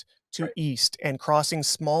west to Right. east and crossing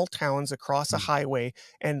small towns across a Mm. highway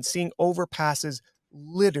and seeing overpasses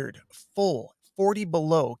littered, full, 40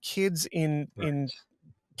 below, kids in Right.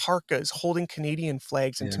 parkas holding Canadian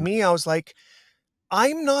flags. And to Yeah. me, I was like,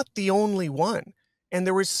 I'm not the only one. And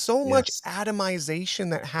there was so much Yes. atomization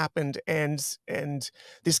that happened and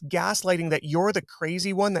this gaslighting that you're the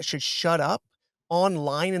crazy one that should shut up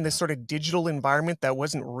online in this Yeah. sort of digital environment that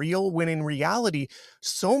wasn't real, when in reality,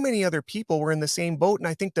 so many other people were in the same boat. And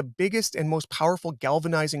I think the biggest and most powerful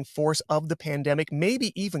galvanizing force of the pandemic,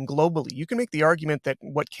 maybe even globally, you can make the argument that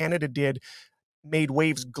what Canada did made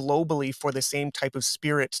waves globally for the same type of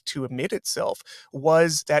spirit to emit itself,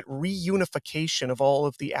 was that reunification of all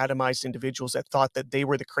of the atomized individuals that thought that they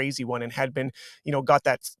were the crazy one and had been, got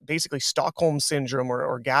that basically Stockholm syndrome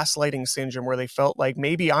or gaslighting syndrome, where they felt like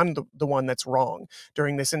maybe I'm the one that's wrong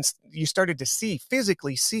during this. And you started to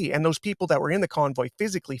physically see, and those people that were in the convoy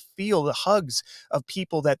physically feel the hugs of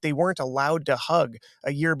people that they weren't allowed to hug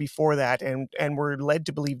a year before that, and were led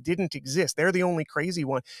to believe didn't exist. They're the only crazy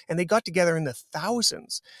one, and they got together in the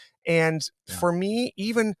thousands. And Yeah. for me,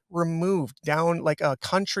 even removed down like a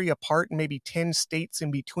country apart and maybe 10 states in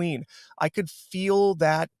between, I could feel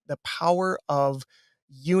that the power of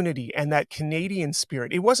unity and that Canadian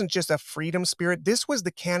spirit. It wasn't just a freedom spirit. This was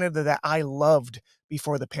the Canada that I loved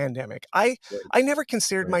before the pandemic. Right. I never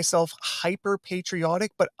considered Right. myself hyper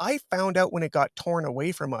patriotic, but I found out when it got torn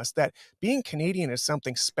away from us that being Canadian is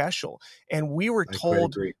something special. And I quite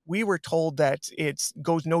agree. we were told that it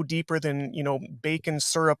goes no deeper than, bacon,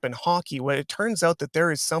 syrup, and hockey. Well, it turns out that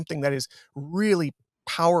there is something that is really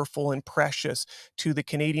powerful and precious to the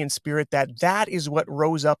Canadian spirit, that is what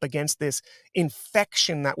rose up against this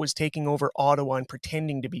infection that was taking over Ottawa and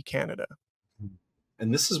pretending to be Canada.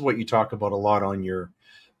 And this is what you talk about a lot on your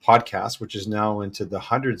podcast, which is now into the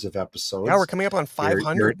hundreds of Yeah, we're episodes. coming up on You're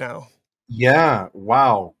 500 now. Yeah,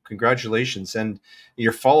 wow, congratulations. And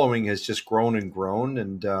your following has just grown and grown.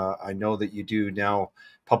 And I know that you do now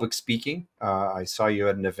public speaking. I saw you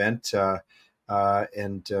at an event,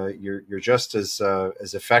 and you're just as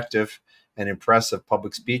effective and impressive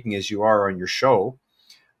public speaking as you are on your show.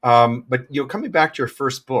 But coming back to your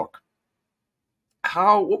first book,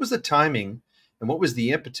 what was the timing and what was the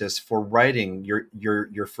impetus for writing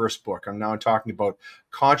your first book? I'm now talking about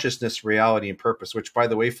Consciousness, Reality, and Purpose, which, by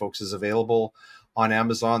the way, folks, is available on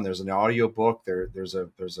Amazon. There's an audio book. There's a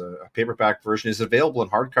paperback version. Is it available in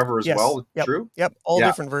hardcover as Yes. well? Yep. True. Yep. All Yeah.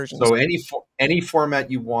 different versions. So any format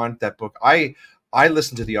you want, that book. I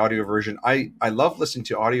listen to the audio version. I love listening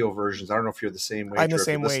to audio versions. I don't know if you're the same way, I'm the Drew, if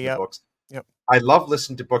you same way. listen to Yep. books. Yep. I love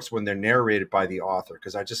listening to books when they're narrated by the author,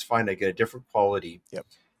 because I just find I get a different quality. Yep.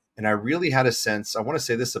 And I really had a sense. I want to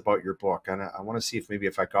say this about your book, and I want to see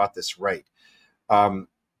if I got this right. Um,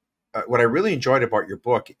 what I really enjoyed about your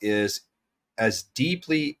book is, as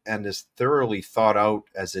deeply and as thoroughly thought out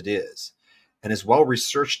as it is, and as well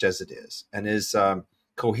researched as it is, and as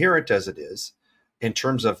coherent as it is, in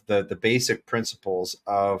terms of the basic principles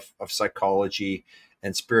of psychology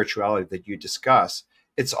and spirituality that you discuss.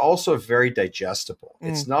 It's also very digestible.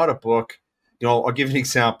 It's not a book. I'll give you an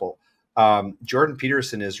example. Jordan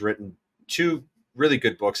Peterson has written two really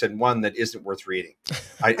good books and one that isn't worth reading.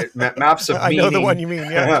 Maps of I know the one Meaning. you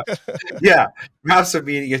mean. Yeah. Yeah, Maps of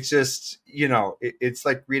Meaning. It's just, it's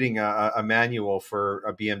like reading a manual for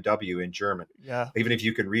a BMW in German. Yeah. Even if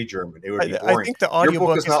you can read German, it would be I boring. think the Your book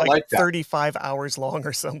audiobook is is not like like that. 35 hours long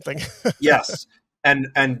or something. Yes.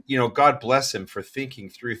 And God bless him for thinking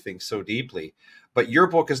through things so deeply. But your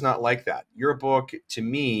book is not like that. Your book, to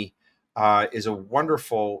me, is a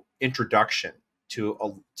wonderful introduction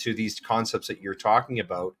to these concepts that you're talking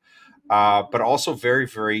about, but also very,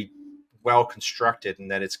 very well constructed, in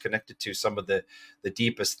that it's connected to some of the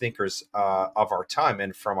deepest thinkers of our time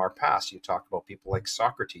and from our past. You talk about people like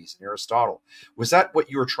Socrates and Aristotle. Was that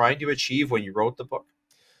what you were trying to achieve when you wrote the book?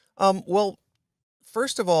 Well,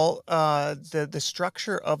 first of all, the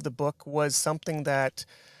structure of the book was something that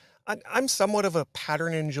I'm somewhat of a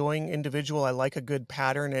pattern enjoying individual. I like a good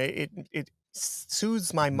pattern. It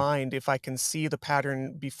soothes my Mhm. mind if I can see the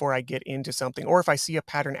pattern before I get into something, or if I see a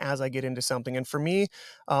pattern as I get into something. And for me,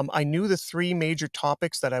 I knew the three major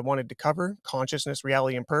topics that I wanted to cover: consciousness,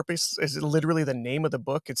 reality, and purpose. Is literally the name of the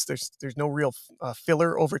book. There's no real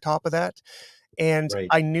filler over top of that. And Right.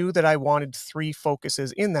 I knew that I wanted three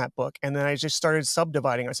focuses in that book. And then I just started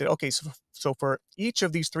subdividing. I said, okay, so for each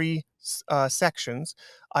of these three sections,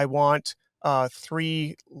 I want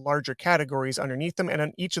three larger categories underneath them. And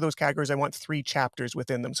on each of those categories, I want three chapters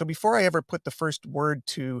within them. So before I ever put the first word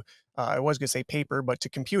to, I was going to say paper, but to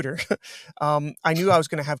computer, I knew I was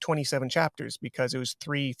going to have 27 chapters because it was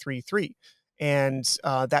three, three, three. And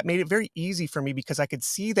that made it very easy for me because I could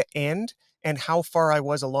see the end and how far I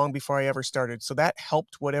was along before I ever started. So that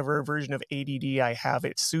helped whatever version of ADD I have.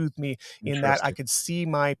 It soothed me in that I Interesting. could see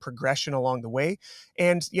my progression along the way.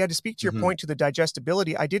 And yeah, to speak to your Hmm. point to the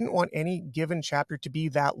digestibility, I didn't want any given chapter to be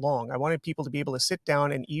that long. I wanted people to be able to sit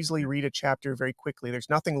down and easily read a chapter very quickly. There's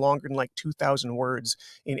nothing longer than like 2,000 words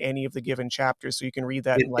in any of the given chapters. So you can read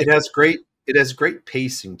that in It like, has great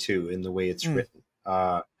pacing too in the way it's mm, written.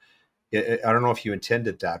 I don't know if you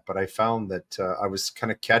intended that, but I found that I was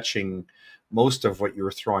kind of catching most of what you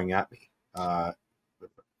were throwing at me. yeah.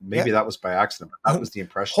 Maybe that was by accident, but that was the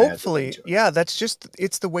impression I had going Hopefully, into it. yeah, that's just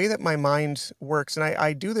it's the way that my mind works, and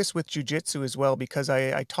I do this with jujitsu as well because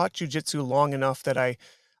I taught jujitsu long enough that I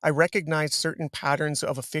recognize certain patterns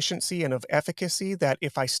of efficiency and of efficacy that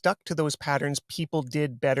if I stuck to those patterns, people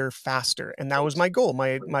did better faster, and that was Right. my goal.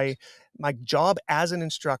 Right. My job as an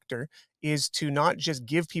instructor is to not just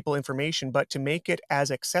give people information, but to make it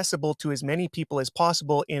as accessible to as many people as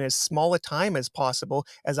possible in as small a time as possible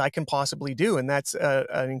as I can possibly do, and that's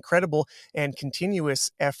an incredible and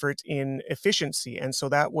continuous effort in efficiency. And so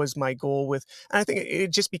that was my goal with, and I think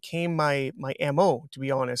it just became my MO, to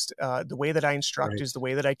be honest. The way that I instruct Right. is the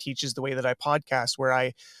way that I teach is the way that I podcast, where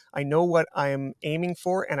I know what I am aiming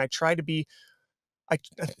for, and I try to be I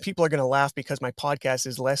people are gonna laugh because my podcast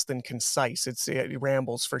is less than concise. It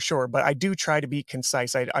rambles for sure, but I do try to be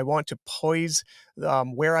concise. I want to poise,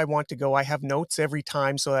 where I want to go. I have notes every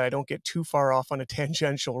time so that I don't get too far off on a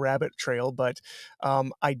tangential rabbit trail, but,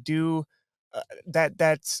 I do,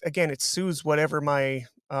 that's again, it soothes whatever my,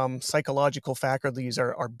 psychological faculties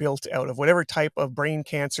are built out of. Whatever type of brain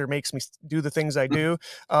cancer makes me do the things I do,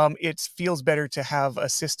 it feels better to have a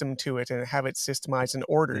system to it and have it systemized and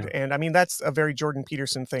ordered. Yeah. And I mean, that's a very Jordan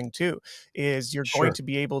Peterson thing too, is you're going Sure. to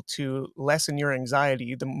be able to lessen your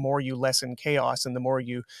anxiety the more you lessen chaos and the more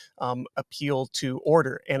you appeal to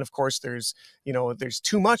order. And of course, there's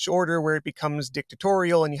too much order where it becomes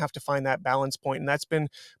dictatorial, and you have to find that balance point. And that's been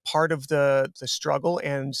part of the struggle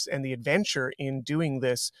and the adventure in doing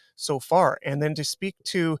this so far. And then to speak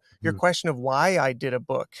to your Mhm. question of why I did a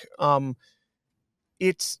book,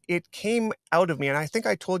 it came out of me, and I think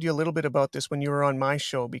I told you a little bit about this when you were on my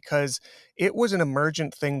show because it was an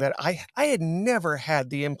emergent thing that I had never had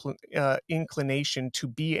the inclination to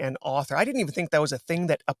be an author. I didn't even think that was a thing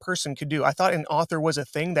that a person could do. I thought an author was a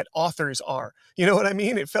thing that authors are. You know what I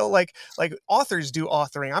mean? It felt like authors do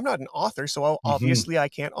authoring. I'm not an author, so Mhm. obviously I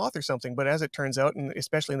can't author something. But as it turns out, and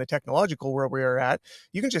especially in the technological world we are at,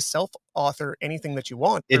 you can just self-author anything that you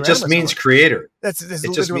want It through just means Amazon. creator. That's It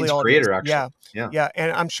just literally means all it is. creator, actually. Yeah. Yeah. Yeah,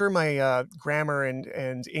 and I'm sure my, grammar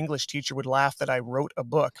and English teacher would laugh that I wrote a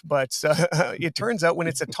book, but, it turns out when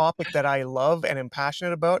it's a topic that I love and am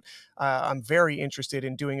passionate about, I'm very interested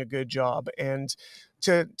in doing a good job, and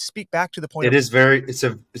to speak back to the point It of is very. It's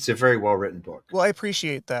a very well written book, well, I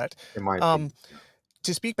appreciate that. in my Um, opinion. Yeah.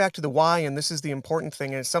 to speak back to the why, and this is the important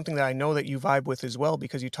thing, and it's something that I know that you vibe with as well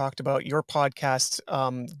because you talked about your podcast,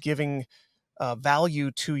 giving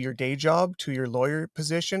value to your day job, to your lawyer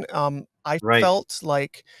position. I Right. felt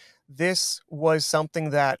like this was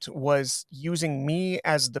something that was using me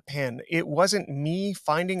as the pen. It wasn't me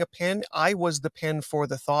finding a pen. I was the pen for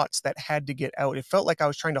the thoughts that had to get out. It felt like I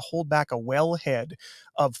was trying to hold back a wellhead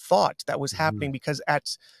of thought that was happening Mhm. because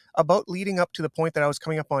at about leading up to the point that I was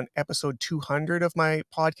coming up on episode 200 of my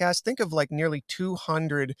podcast, think of like nearly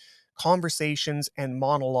 200 conversations and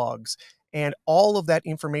monologues and all of that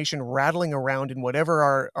information rattling around in whatever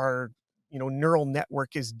our neural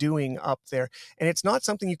network is doing up there, and it's not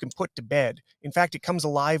something you can put to bed. In fact, it comes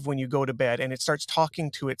alive when you go to bed and it starts talking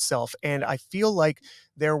to itself. And I feel like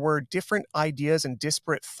there were different ideas and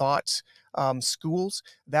disparate thoughts, schools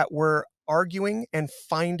that were arguing and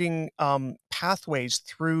finding pathways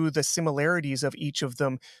through the similarities of each of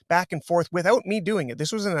them back and forth without me doing it.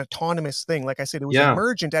 This was an autonomous thing. Like I said, it was Yeah.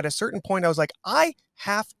 emergent. At a certain point I was like, I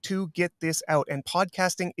have to get this out, and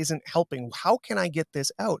podcasting isn't helping. How can I get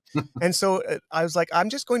this out? And so I was like, I'm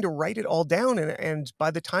just going to write it all down. And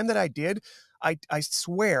by the time that I did, I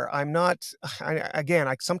swear I'm not, again,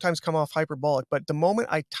 I sometimes come off hyperbolic, but the moment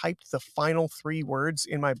I typed the final three words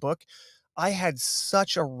in my book, I had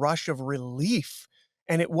such a rush of relief.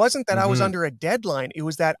 And it wasn't that I was Mhm. under a deadline. It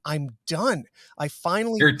was that I'm done. I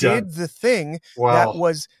finally You're done. did the thing that Wow.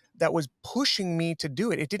 was that was pushing me to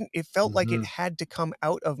do it. It felt like it Mhm. had to come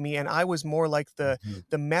out of me. And I was more like the Mhm.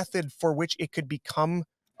 the method for which it could become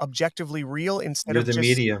objectively real instead You're of the just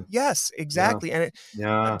medium. yes, Yeah. exactly, and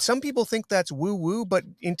Yeah. some people think that's woo woo, but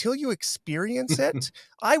until you experience it,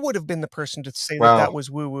 I would have been the person to say that that Well, was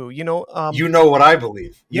woo woo, you know what I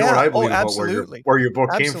believe. You know what yeah, I oh, believe about absolutely, where your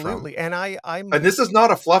book came from. absolutely, and I'm And this is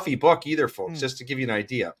not a fluffy book either, folks, mm, just to give you an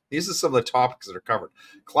idea. These are some of the topics that are covered: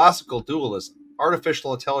 classical dualism,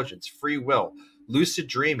 artificial intelligence, free will, lucid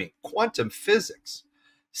dreaming, quantum physics,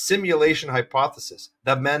 simulation hypothesis,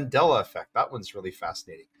 the Mandela effect. That one's really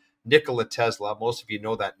fascinating. Nikola Tesla, most of you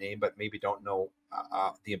know that name, but maybe don't know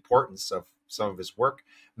the importance of some of his work.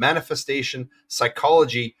 Manifestation,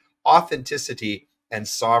 psychology, authenticity, and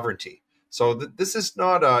sovereignty. So this is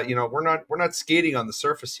not we're not skating on the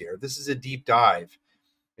surface here. This is a deep dive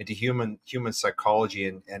into human psychology,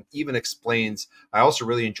 and even explains. I also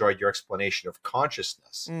really enjoyed your explanation of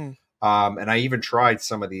consciousness, mm, and I have been trying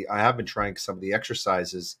some of the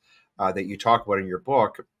exercises that you talk about in your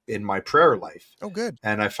book in my prayer life, oh, good.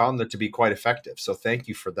 and I found them to be quite effective. So thank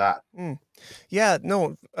you for that. Mm. Yeah,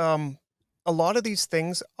 no, a lot of these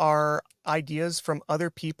things are ideas from other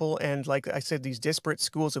people, and like I said, these disparate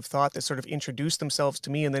schools of thought that sort of introduced themselves to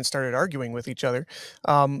me and then started arguing with each other.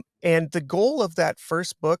 And the goal of that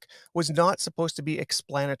first book was not supposed to be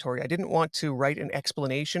explanatory. I didn't want to write an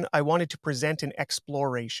explanation. I wanted to present an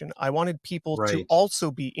exploration. I wanted people to Right.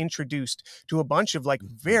 also be introduced to a bunch of like Mhm.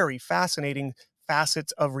 very fascinating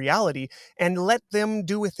facets of reality and let them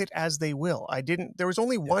do with it as they will. I didn't there was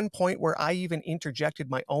only Yeah. one point where I even interjected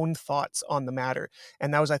my own thoughts on the matter,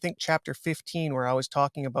 and that was, I think, chapter 15, where I was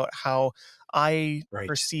talking about how I Right.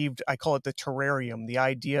 perceived I call it the terrarium, the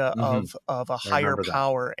idea Hmm. of a I higher remember that.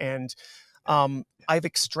 power, and, Yeah. Yeah. I've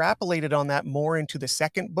extrapolated on that more into the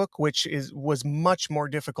second book, which was much more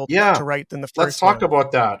difficult to Yeah. write than the Let's first talk one.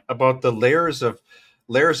 about that, about the layers of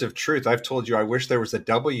truth. I've told you I wish there was a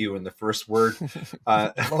W in the first word,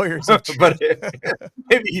 uh, Lawyers of but truth.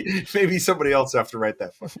 maybe somebody else have to write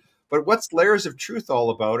that book. But what's layers of truth all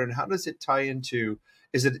about, and how does it tie into?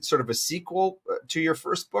 Is it sort of a sequel to your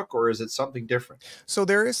first book, or is it something different? So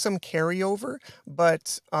there is some carryover,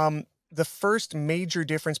 but the first major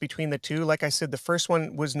difference between the two, like I said, the first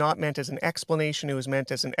one was not meant as an explanation, it was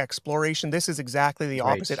meant as an exploration. This is exactly the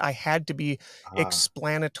Right. opposite. I had to be Ah.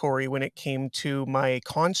 explanatory when it came to my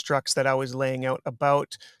constructs that I was laying out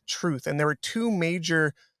about truth. And there were two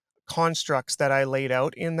major constructs that I laid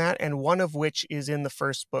out in that, and one of which is in the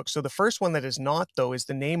first book. So the first one that is not, though, is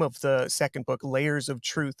the name of the second book, Layers of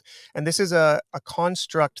Truth. And this is a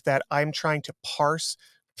construct that I'm trying to parse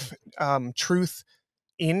truth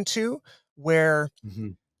into, where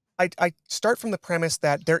Hmm. I start from the premise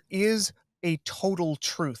that there is a total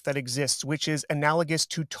truth that exists, which is analogous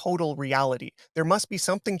to total reality. There must be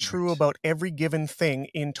something true Right. about every given thing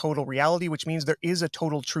in total reality, which means there is a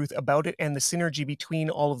total truth about it and the synergy between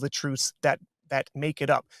all of the truths that make it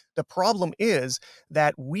up. The problem is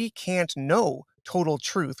that we can't know total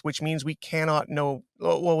truth, which means we cannot know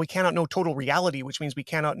well, we cannot know total reality, which means we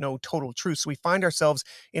cannot know total truth. So we find ourselves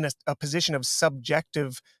in a position of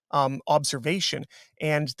subjective observation,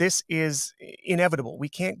 and this is inevitable. We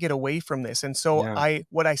can't get away from this. And so Yeah. I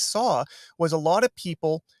what I saw was a lot of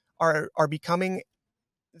people are becoming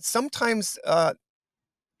sometimes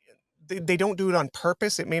they don't do it on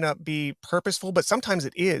purpose. It may not be purposeful, but sometimes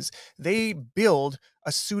it is. They build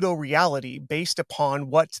a pseudo reality based upon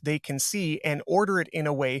what they can see and order it in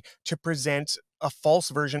a way to present a false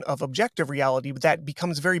version of objective reality that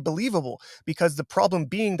becomes very believable, because the problem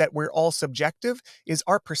being that we're all subjective is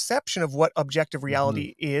our perception of what objective Hmm.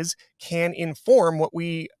 reality is can inform what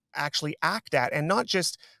we actually act at, and not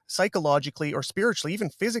just psychologically or spiritually, even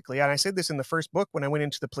physically. And I said this in the first book when I went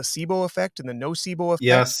into the placebo effect and the nocebo effect,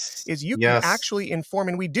 Yes. is you can Yes. actually inform,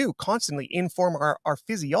 and we do constantly inform our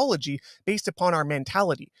physiology based upon our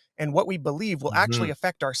mentality. And what we believe will actually Hmm.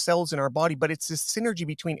 affect our cells in our body. But it's this synergy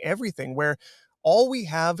between everything where all we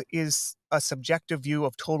have is a subjective view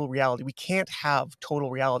of total reality. We can't have total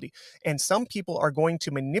reality. And some people are going to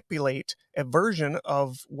manipulate a version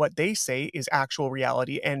of what they say is actual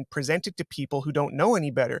reality and present it to people who don't know any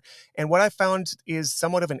better. And what I found is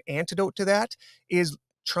somewhat of an antidote to that is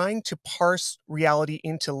trying to parse reality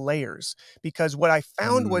into layers, because what I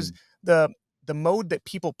found was Mm. the the mode that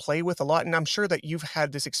people play with a lot, and I'm sure that you've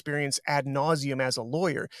had this experience ad nauseum as a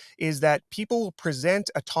lawyer, is that people will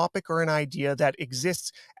present a topic or an idea that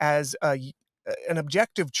exists as an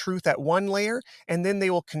objective truth at one layer, and then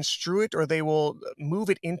they will construe it or they will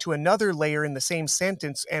move it into another layer in the same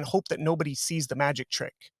sentence and hope that nobody sees the magic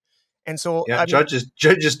trick. And so, Yeah, I mean,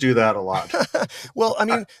 judges do that a lot. well, I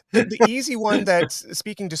mean, the easy one that's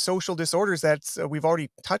speaking to social disorders that's we've already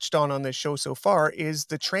touched on this show so far is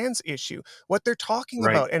the trans issue. What they're talking Right,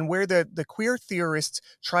 about and where the queer theorists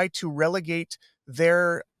try to relegate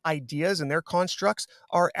their ideas and their constructs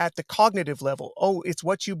are at the cognitive level. Oh, it's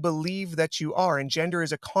what you believe that you are, and gender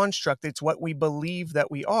is a construct. It's what we believe that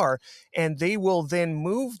we are, and they will then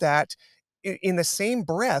move that in the same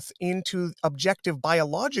breath into objective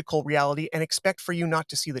biological reality and expect for you not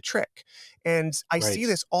to see the trick. And I see right.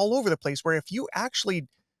 this all over the place where if you actually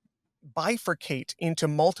bifurcate into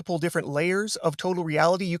multiple different layers of total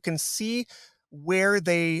reality, you can see where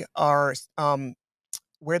they are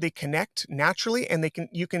where they connect naturally, and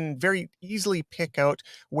you can very easily pick out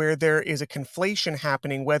where there is a conflation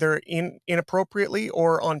happening, whether inappropriately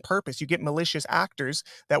or on purpose. You get malicious actors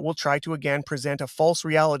that will try to again present a false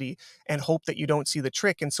reality and hope that you don't see the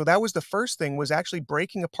trick. And so that was the first thing, was actually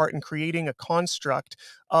breaking apart and creating a construct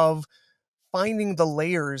of finding the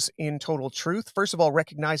layers in total truth. First of all,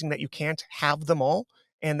 recognizing that you can't have them all,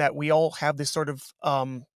 and that we all have this sort of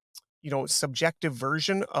subjective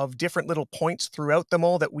version of different little points throughout them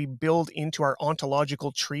all that we build into our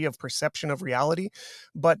ontological tree of perception of reality.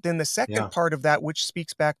 But then the second Yeah, part of that, which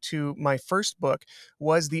speaks back to my first book,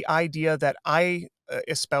 was the idea that I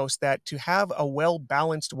espouse, that to have a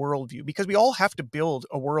well-balanced worldview, because we all have to build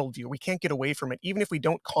a worldview. We can't get away from it. Even if we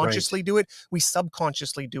don't right. consciously do it, we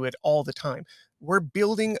subconsciously do it all the time. We're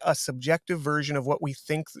building a subjective version of what we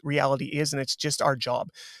think reality is, and it's just our job.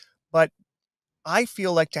 But I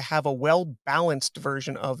feel like to have a well-balanced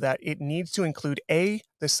version of that, it needs to include A,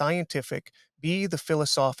 the scientific, B, the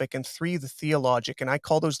philosophic, and three, the theologic. And I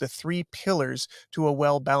call those the three pillars to a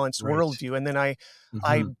well-balanced Right. worldview. And then I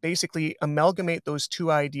Hmm. basically amalgamate those two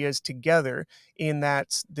ideas together in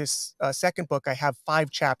that this second book, I have 5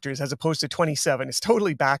 chapters as opposed to 27. It's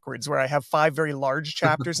totally backwards, where I have 5 very large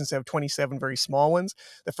chapters instead of 27 very small ones.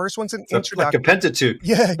 The first one's an So like a introduction. Pentateuch.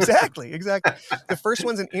 Yeah, exactly, exactly. The first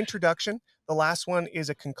one's an introduction, the last one is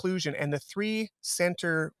a conclusion, and the three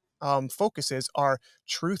center focuses are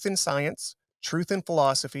truth in science, truth in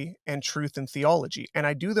philosophy, and truth in theology. And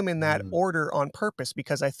I do them in that Mm, order on purpose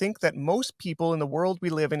because I think that most people in the world we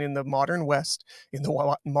live in the modern West, in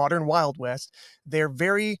the modern Wild West, they're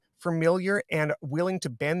very familiar and willing to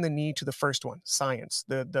bend the knee to the first one, science.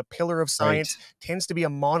 The pillar of right. science tends to be a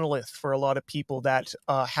monolith for a lot of people that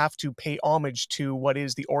have to pay homage to what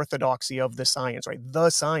is the orthodoxy of the science, right?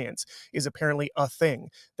 The science is apparently a thing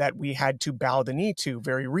that we had to bow the knee to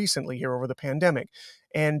very recently here over the pandemic.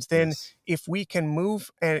 And then Yes. if we can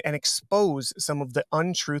move and expose some of the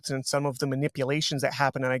untruths and some of the manipulations that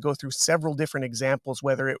happen, and I go through several different examples,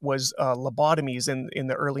 whether it was lobotomies in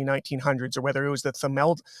the early 1900s, or whether it was the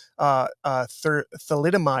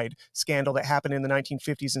thalidomide scandal that happened in the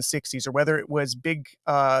 1950s and 60s, or whether it was big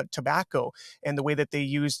tobacco and the way that they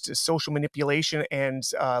used social manipulation and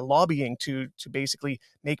lobbying to basically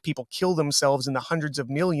make people kill themselves in the hundreds of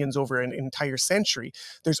millions over an entire century.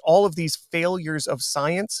 There's all of these failures of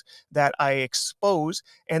science that I expose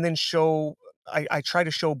and then show. I try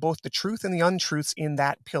to show both the truth and the untruths in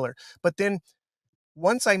that pillar. But then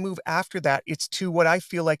once I move after that, it's to what I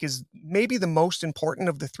feel like is maybe the most important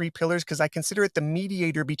of the three pillars, because I consider it the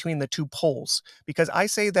mediator between the two poles. Because I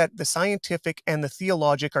say that the scientific and the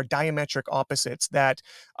theologic are diametric opposites that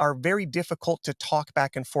are very difficult to talk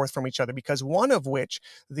back and forth from each other. Because one of which,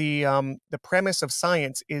 the premise of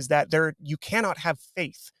science is that you cannot have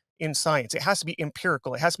faith in science. It has to be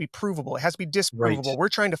empirical. It has to be provable. It has to be Right. disprovable. We're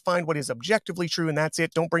trying to find what is objectively true, and that's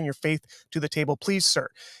it. Don't bring your faith to the table, please, sir.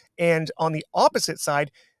 And on the opposite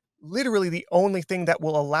side, literally the only thing that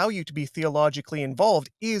will allow you to be theologically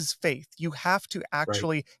involved is faith. You have to Right.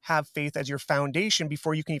 actually have faith as your foundation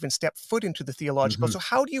before you can even step foot into the theological. Hmm. So,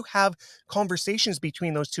 how do you have conversations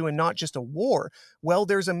between those two and not just a war? Well,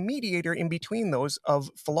 there's a mediator in between those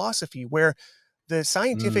of philosophy where the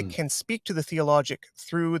scientific Mm, can speak to the theologic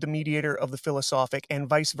through the mediator of the philosophic, and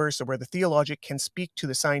vice versa, where the theologic can speak to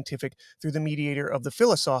the scientific through the mediator of the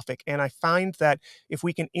philosophic. And I find that if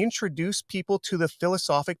we can introduce people to the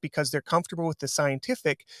philosophic because they're comfortable with the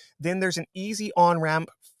scientific, then there's an easy on ramp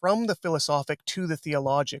from the philosophic to the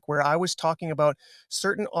theologic, where I was talking about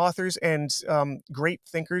certain authors and great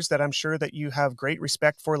thinkers that I'm sure that you have great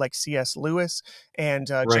respect for, like C.S. Lewis and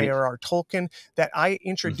right. J.R.R. Tolkien, that I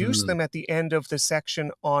introduced Hmm. them at the end of the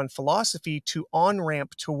section on philosophy to on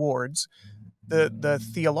ramp towards the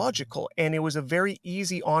theological. And it was a very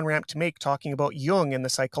easy on ramp to make, talking about Jung and the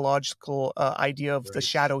psychological idea of the Right.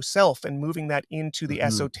 shadow self and moving that into the Hmm.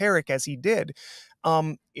 esoteric as he did.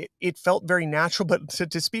 it felt very natural. But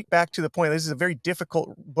to speak back to the point, this is a very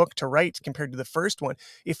difficult book to write compared to the first one.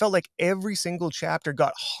 It felt like every single chapter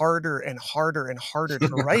got harder and harder and harder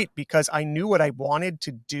to write because I knew what I wanted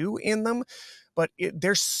to do in them, but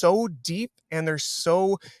they're so deep and they're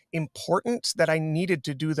so important that I needed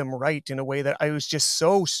to do them right in a way that I was just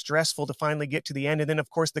so stressful to finally get to the end. And then, of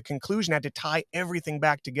course, the conclusion had to tie everything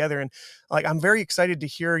back together. And like, I'm very excited to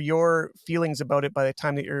hear your feelings about it by the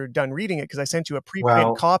time that you're done reading it, because I sent you a preprint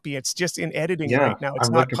Well, copy. It's just in editing right yeah, now. It's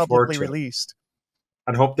I'm not looking forward publicly to it. released.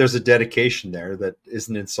 I hope there's a dedication there that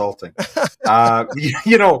isn't insulting. Uh,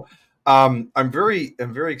 you know, I'm very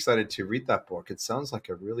excited to read that book. It sounds like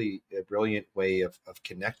a brilliant way of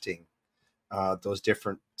connecting those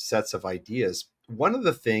different sets of ideas. One of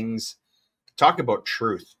the things, talk about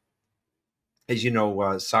truth, as you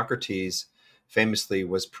know, Socrates famously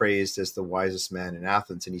was praised as the wisest man in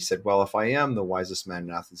Athens. And he said, well, if I am the wisest man in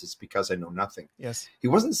Athens, it's because I know nothing. Yes. He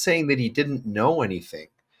wasn't saying that he didn't know anything.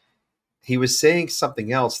 He was saying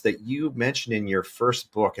something else that you mentioned in your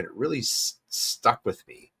first book, and it really stuck with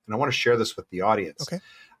me. And I want to share this with the audience Okay.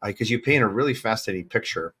 because you paint a really fascinating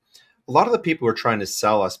picture. A lot of the people who are trying to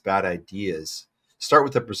sell us bad ideas start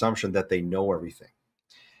with the presumption that they know everything.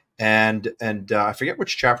 And I forget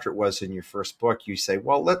which chapter it was in your first book. You say,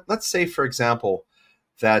 well, let's say, for example,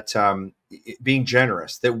 that being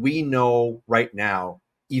generous, that we know right now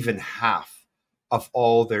even half of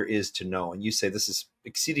all there is to know. And you say this is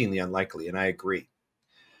exceedingly unlikely, and I agree.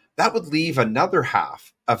 That would leave another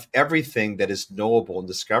half of everything that is knowable and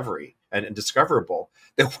discoverable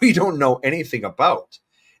that we don't know anything about.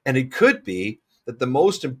 And it could be that the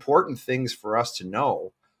most important things for us to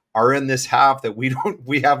know are in this half that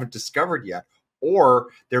we haven't discovered yet. Or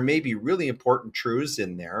there may be really important truths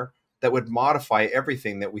in there that would modify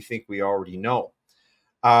everything that we think we already know.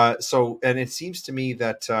 And it seems to me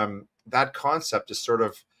that that concept is sort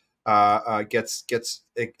of gets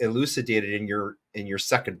elucidated in your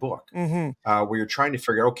second book, Mm-hmm. where you're trying to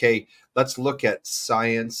figure, okay, let's look at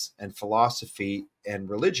science and philosophy and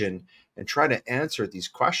religion and try to answer these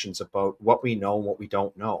questions about what we know and what we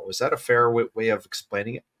don't know. Is that a fair way of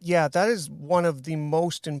explaining it? Yeah, that is one of the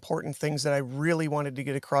most important things that I really wanted to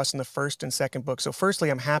get across in the first and second book. So firstly,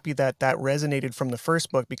 I'm happy that that resonated from the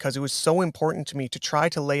first book because it was so important to me to try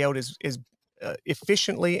to lay out as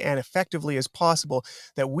efficiently and effectively as possible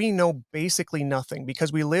that we know basically nothing,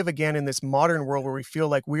 because we live again in this modern world where we feel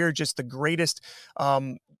like we're just the greatest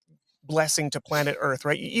blessing to planet Earth,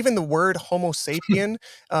 right? Even the word Homo sapien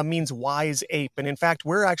means wise ape, and in fact,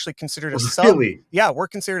 we're actually considered a Really? we're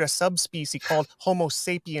considered a subspecies called Homo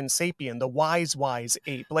sapien, the wise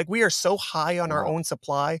ape. Like, we are so high on our Wow. own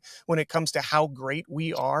supply when it comes to how great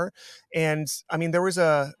we are. And I mean, there was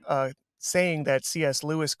a saying that C.S.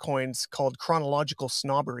 Lewis coins called chronological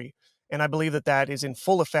snobbery. And I believe that that is in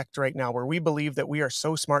full effect right now, where we believe that we are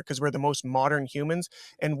so smart because we're the most modern humans,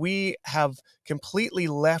 and we have completely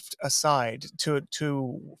left aside to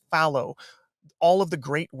fallow all of the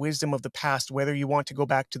great wisdom of the past, whether you want to go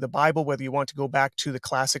back to the Bible, whether you want to go back to the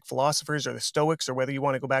classic philosophers or the Stoics, or whether you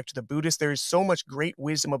want to go back to the Buddhists. There is so much great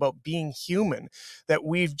wisdom about being human that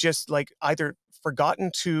we've just like either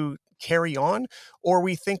forgotten to carry on, or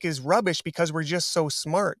we think is rubbish because we're just so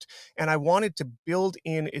smart. And I wanted to build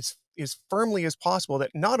in as firmly as possible that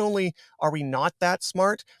not only are we not that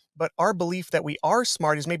smart, but our belief that we are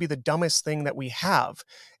smart is maybe the dumbest thing that we have.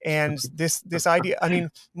 And this idea, I mean,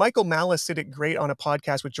 Michael Malice said it great on a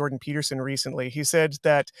podcast with Jordan Peterson recently. He said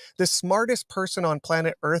that the smartest person on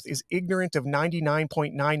planet Earth is ignorant of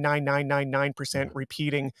 99.99999%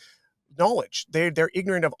 repeating knowledge. They're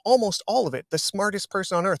ignorant of almost all of it. The smartest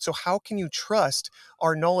person on earth. So how can you trust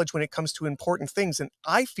our knowledge when it comes to important things? And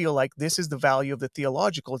I feel like this is the value of the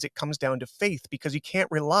theological, is it comes down to faith, because you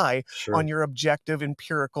can't rely on Sure. your objective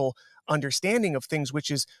empirical understanding of things,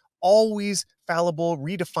 which is always fallible,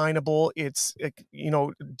 redefinable. It's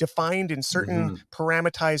defined in certain Hmm.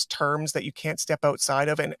 parameterized terms that you can't step outside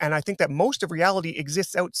of. And I think that most of reality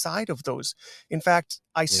exists outside of those. In fact,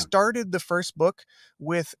 I Yeah. started the first book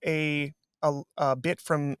with a bit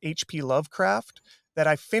from H.P. Lovecraft that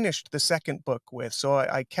I finished the second book with. So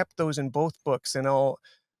I kept those in both books, and I'll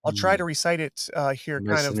try to Mm. recite it here. Kind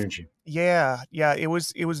Nice of, synergy. yeah, yeah. It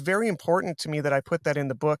was very important to me that I put that in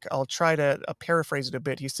the book. I'll try to paraphrase it a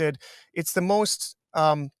bit. He said, "It's the most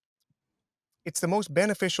it's the most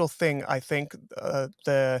beneficial thing, I think,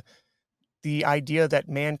 the idea that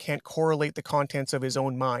man can't correlate the contents of his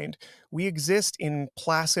own mind. We exist in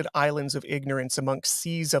placid islands of ignorance amongst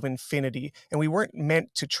seas of infinity, and we weren't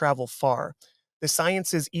meant to travel far. The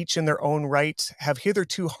sciences, each in their own right, have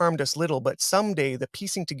hitherto harmed us little, but someday the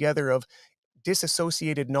piecing together of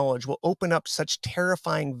disassociated knowledge will open up such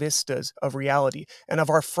terrifying vistas of reality and of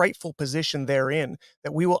our frightful position therein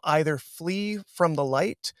that we will either flee from the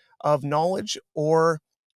light of knowledge, or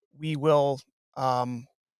we will um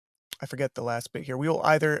I forget the last bit here. We'll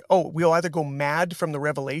either go mad from the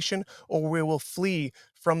revelation, or we will flee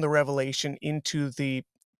from the revelation into the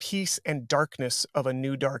peace and darkness of a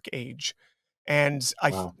new dark age. And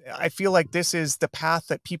Wow. I feel like this is the path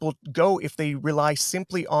that people go if they rely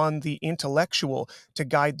simply on the intellectual to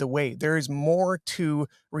guide the way. There is more to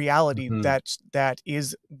reality Hmm. that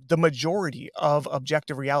is the majority of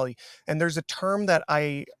objective reality. And there's a term that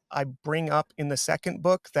I bring up in the second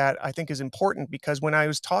book that I think is important, because when I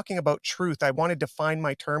was talking about truth, I wanted to define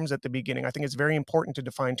my terms at the beginning. I think it's very important to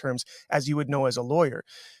define terms, as you would know as a lawyer.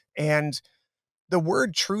 And the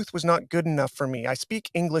word truth was not good enough for me. I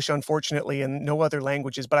speak English, unfortunately, and no other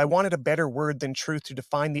languages, but I wanted a better word than truth to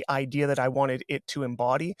define the idea that I wanted it to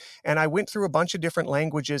embody. And I went through a bunch of different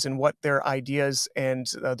languages and what their ideas and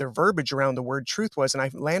their verbiage around the word truth was. And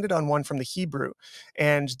I landed on one from the Hebrew.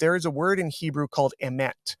 And there is a word in Hebrew called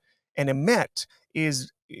emet. And emet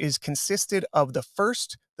is consisted of the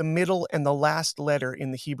first, the middle, and the last letter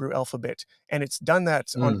in the Hebrew alphabet. And it's done that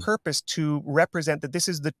on Mm, purpose to represent that this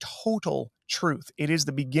is the total truth. It is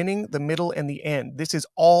the beginning, the middle, and the end. This is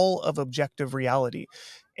all of objective reality.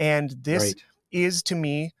 And this right. is to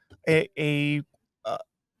me a uh,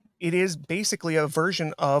 it is basically a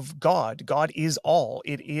version of God. God is all.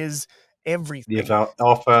 It is The everything.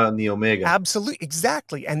 Alpha and the Omega. Absolutely,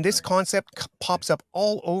 exactly, and this Right. concept pops up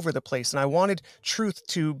all over the place, and I wanted truth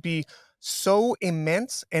to be so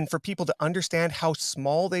immense and for people to understand how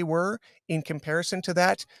small they were in comparison to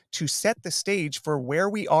that, to set the stage for where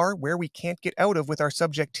we are, where we can't get out of with our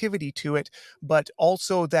subjectivity to it, but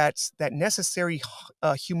also that necessary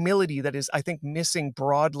humility that is, I think, missing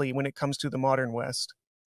broadly when it comes to the modern West.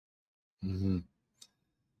 Hmm.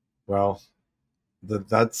 Well,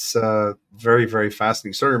 that's very, very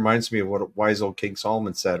fascinating. Sort of reminds me of what wise old King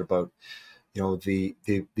Solomon said about, the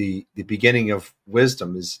beginning of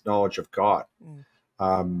wisdom is knowledge of God. Mm,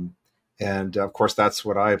 Um, and of course, that's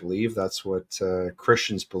what I believe. That's what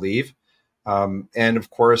Christians believe. And of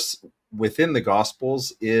course, within the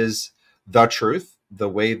Gospels is the truth, the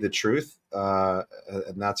way, the truth,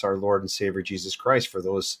 and that's our Lord and Savior Jesus Christ for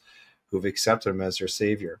those who've accepted Him as their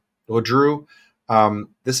Savior. Well, Drew,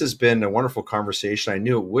 this has been a wonderful conversation. I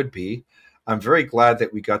knew it would be. I'm very glad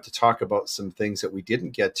that we got to talk about some things that we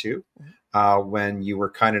didn't get to mm. when you were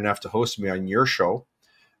kind enough to host me on your show.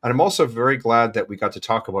 And I'm also very glad that we got to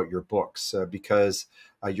talk about your books because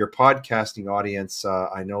your podcasting audience,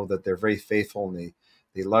 I know that they're very faithful and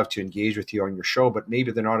they love to engage with you on your show, but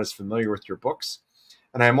maybe they're not as familiar with your books.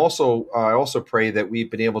 And I also pray that we've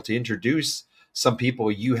been able to introduce some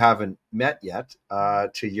people you haven't met yet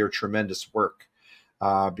to your tremendous work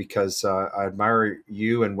because I admire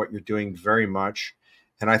you and what you're doing very much.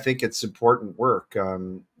 And I think it's important work,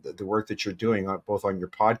 the work that you're doing both on your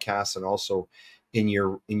podcast and also in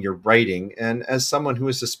your writing. And as someone who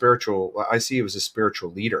is a spiritual, I see you as a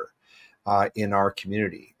spiritual leader in our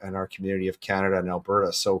community and our community of Canada and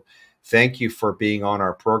Alberta. So thank you for being on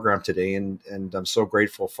our program today. And I'm so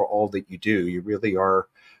grateful for all that you do. You really are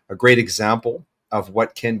a great example of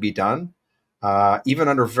what can be done, even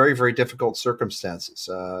under very, very difficult circumstances.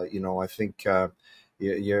 I think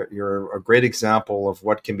you're a great example of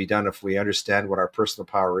what can be done if we understand what our personal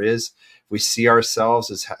power is. If we see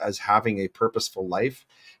ourselves as having a purposeful life,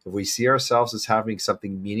 if we see ourselves as having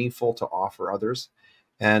something meaningful to offer others.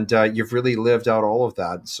 And you've really lived out all of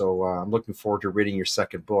that. So I'm looking forward to reading your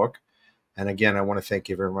second book. And again, I want to thank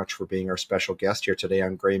you very much for being our special guest here today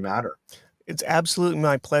on Gray Matter. It's absolutely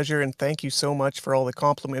my pleasure, and thank you so much for all the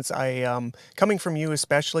compliments. Coming from you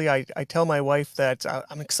especially, I tell my wife that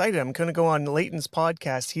I'm excited. I'm going to go on Leighton's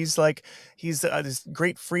podcast. He's this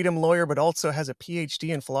great freedom lawyer, but also has a PhD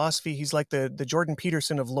in philosophy. He's like the Jordan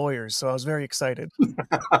Peterson of lawyers. So I was very excited.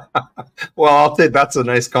 Well, I'll take that's a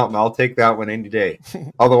nice compliment. I'll take that one any day.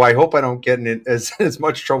 Although I hope I don't get in as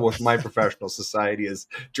much trouble with my professional society as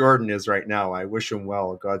Jordan is right now. I wish him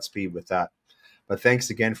well. Godspeed with that. But thanks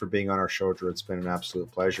again for being on our show, Drew. It's been an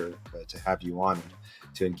absolute pleasure to have you on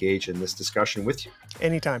and to engage in this discussion with you.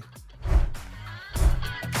 Anytime.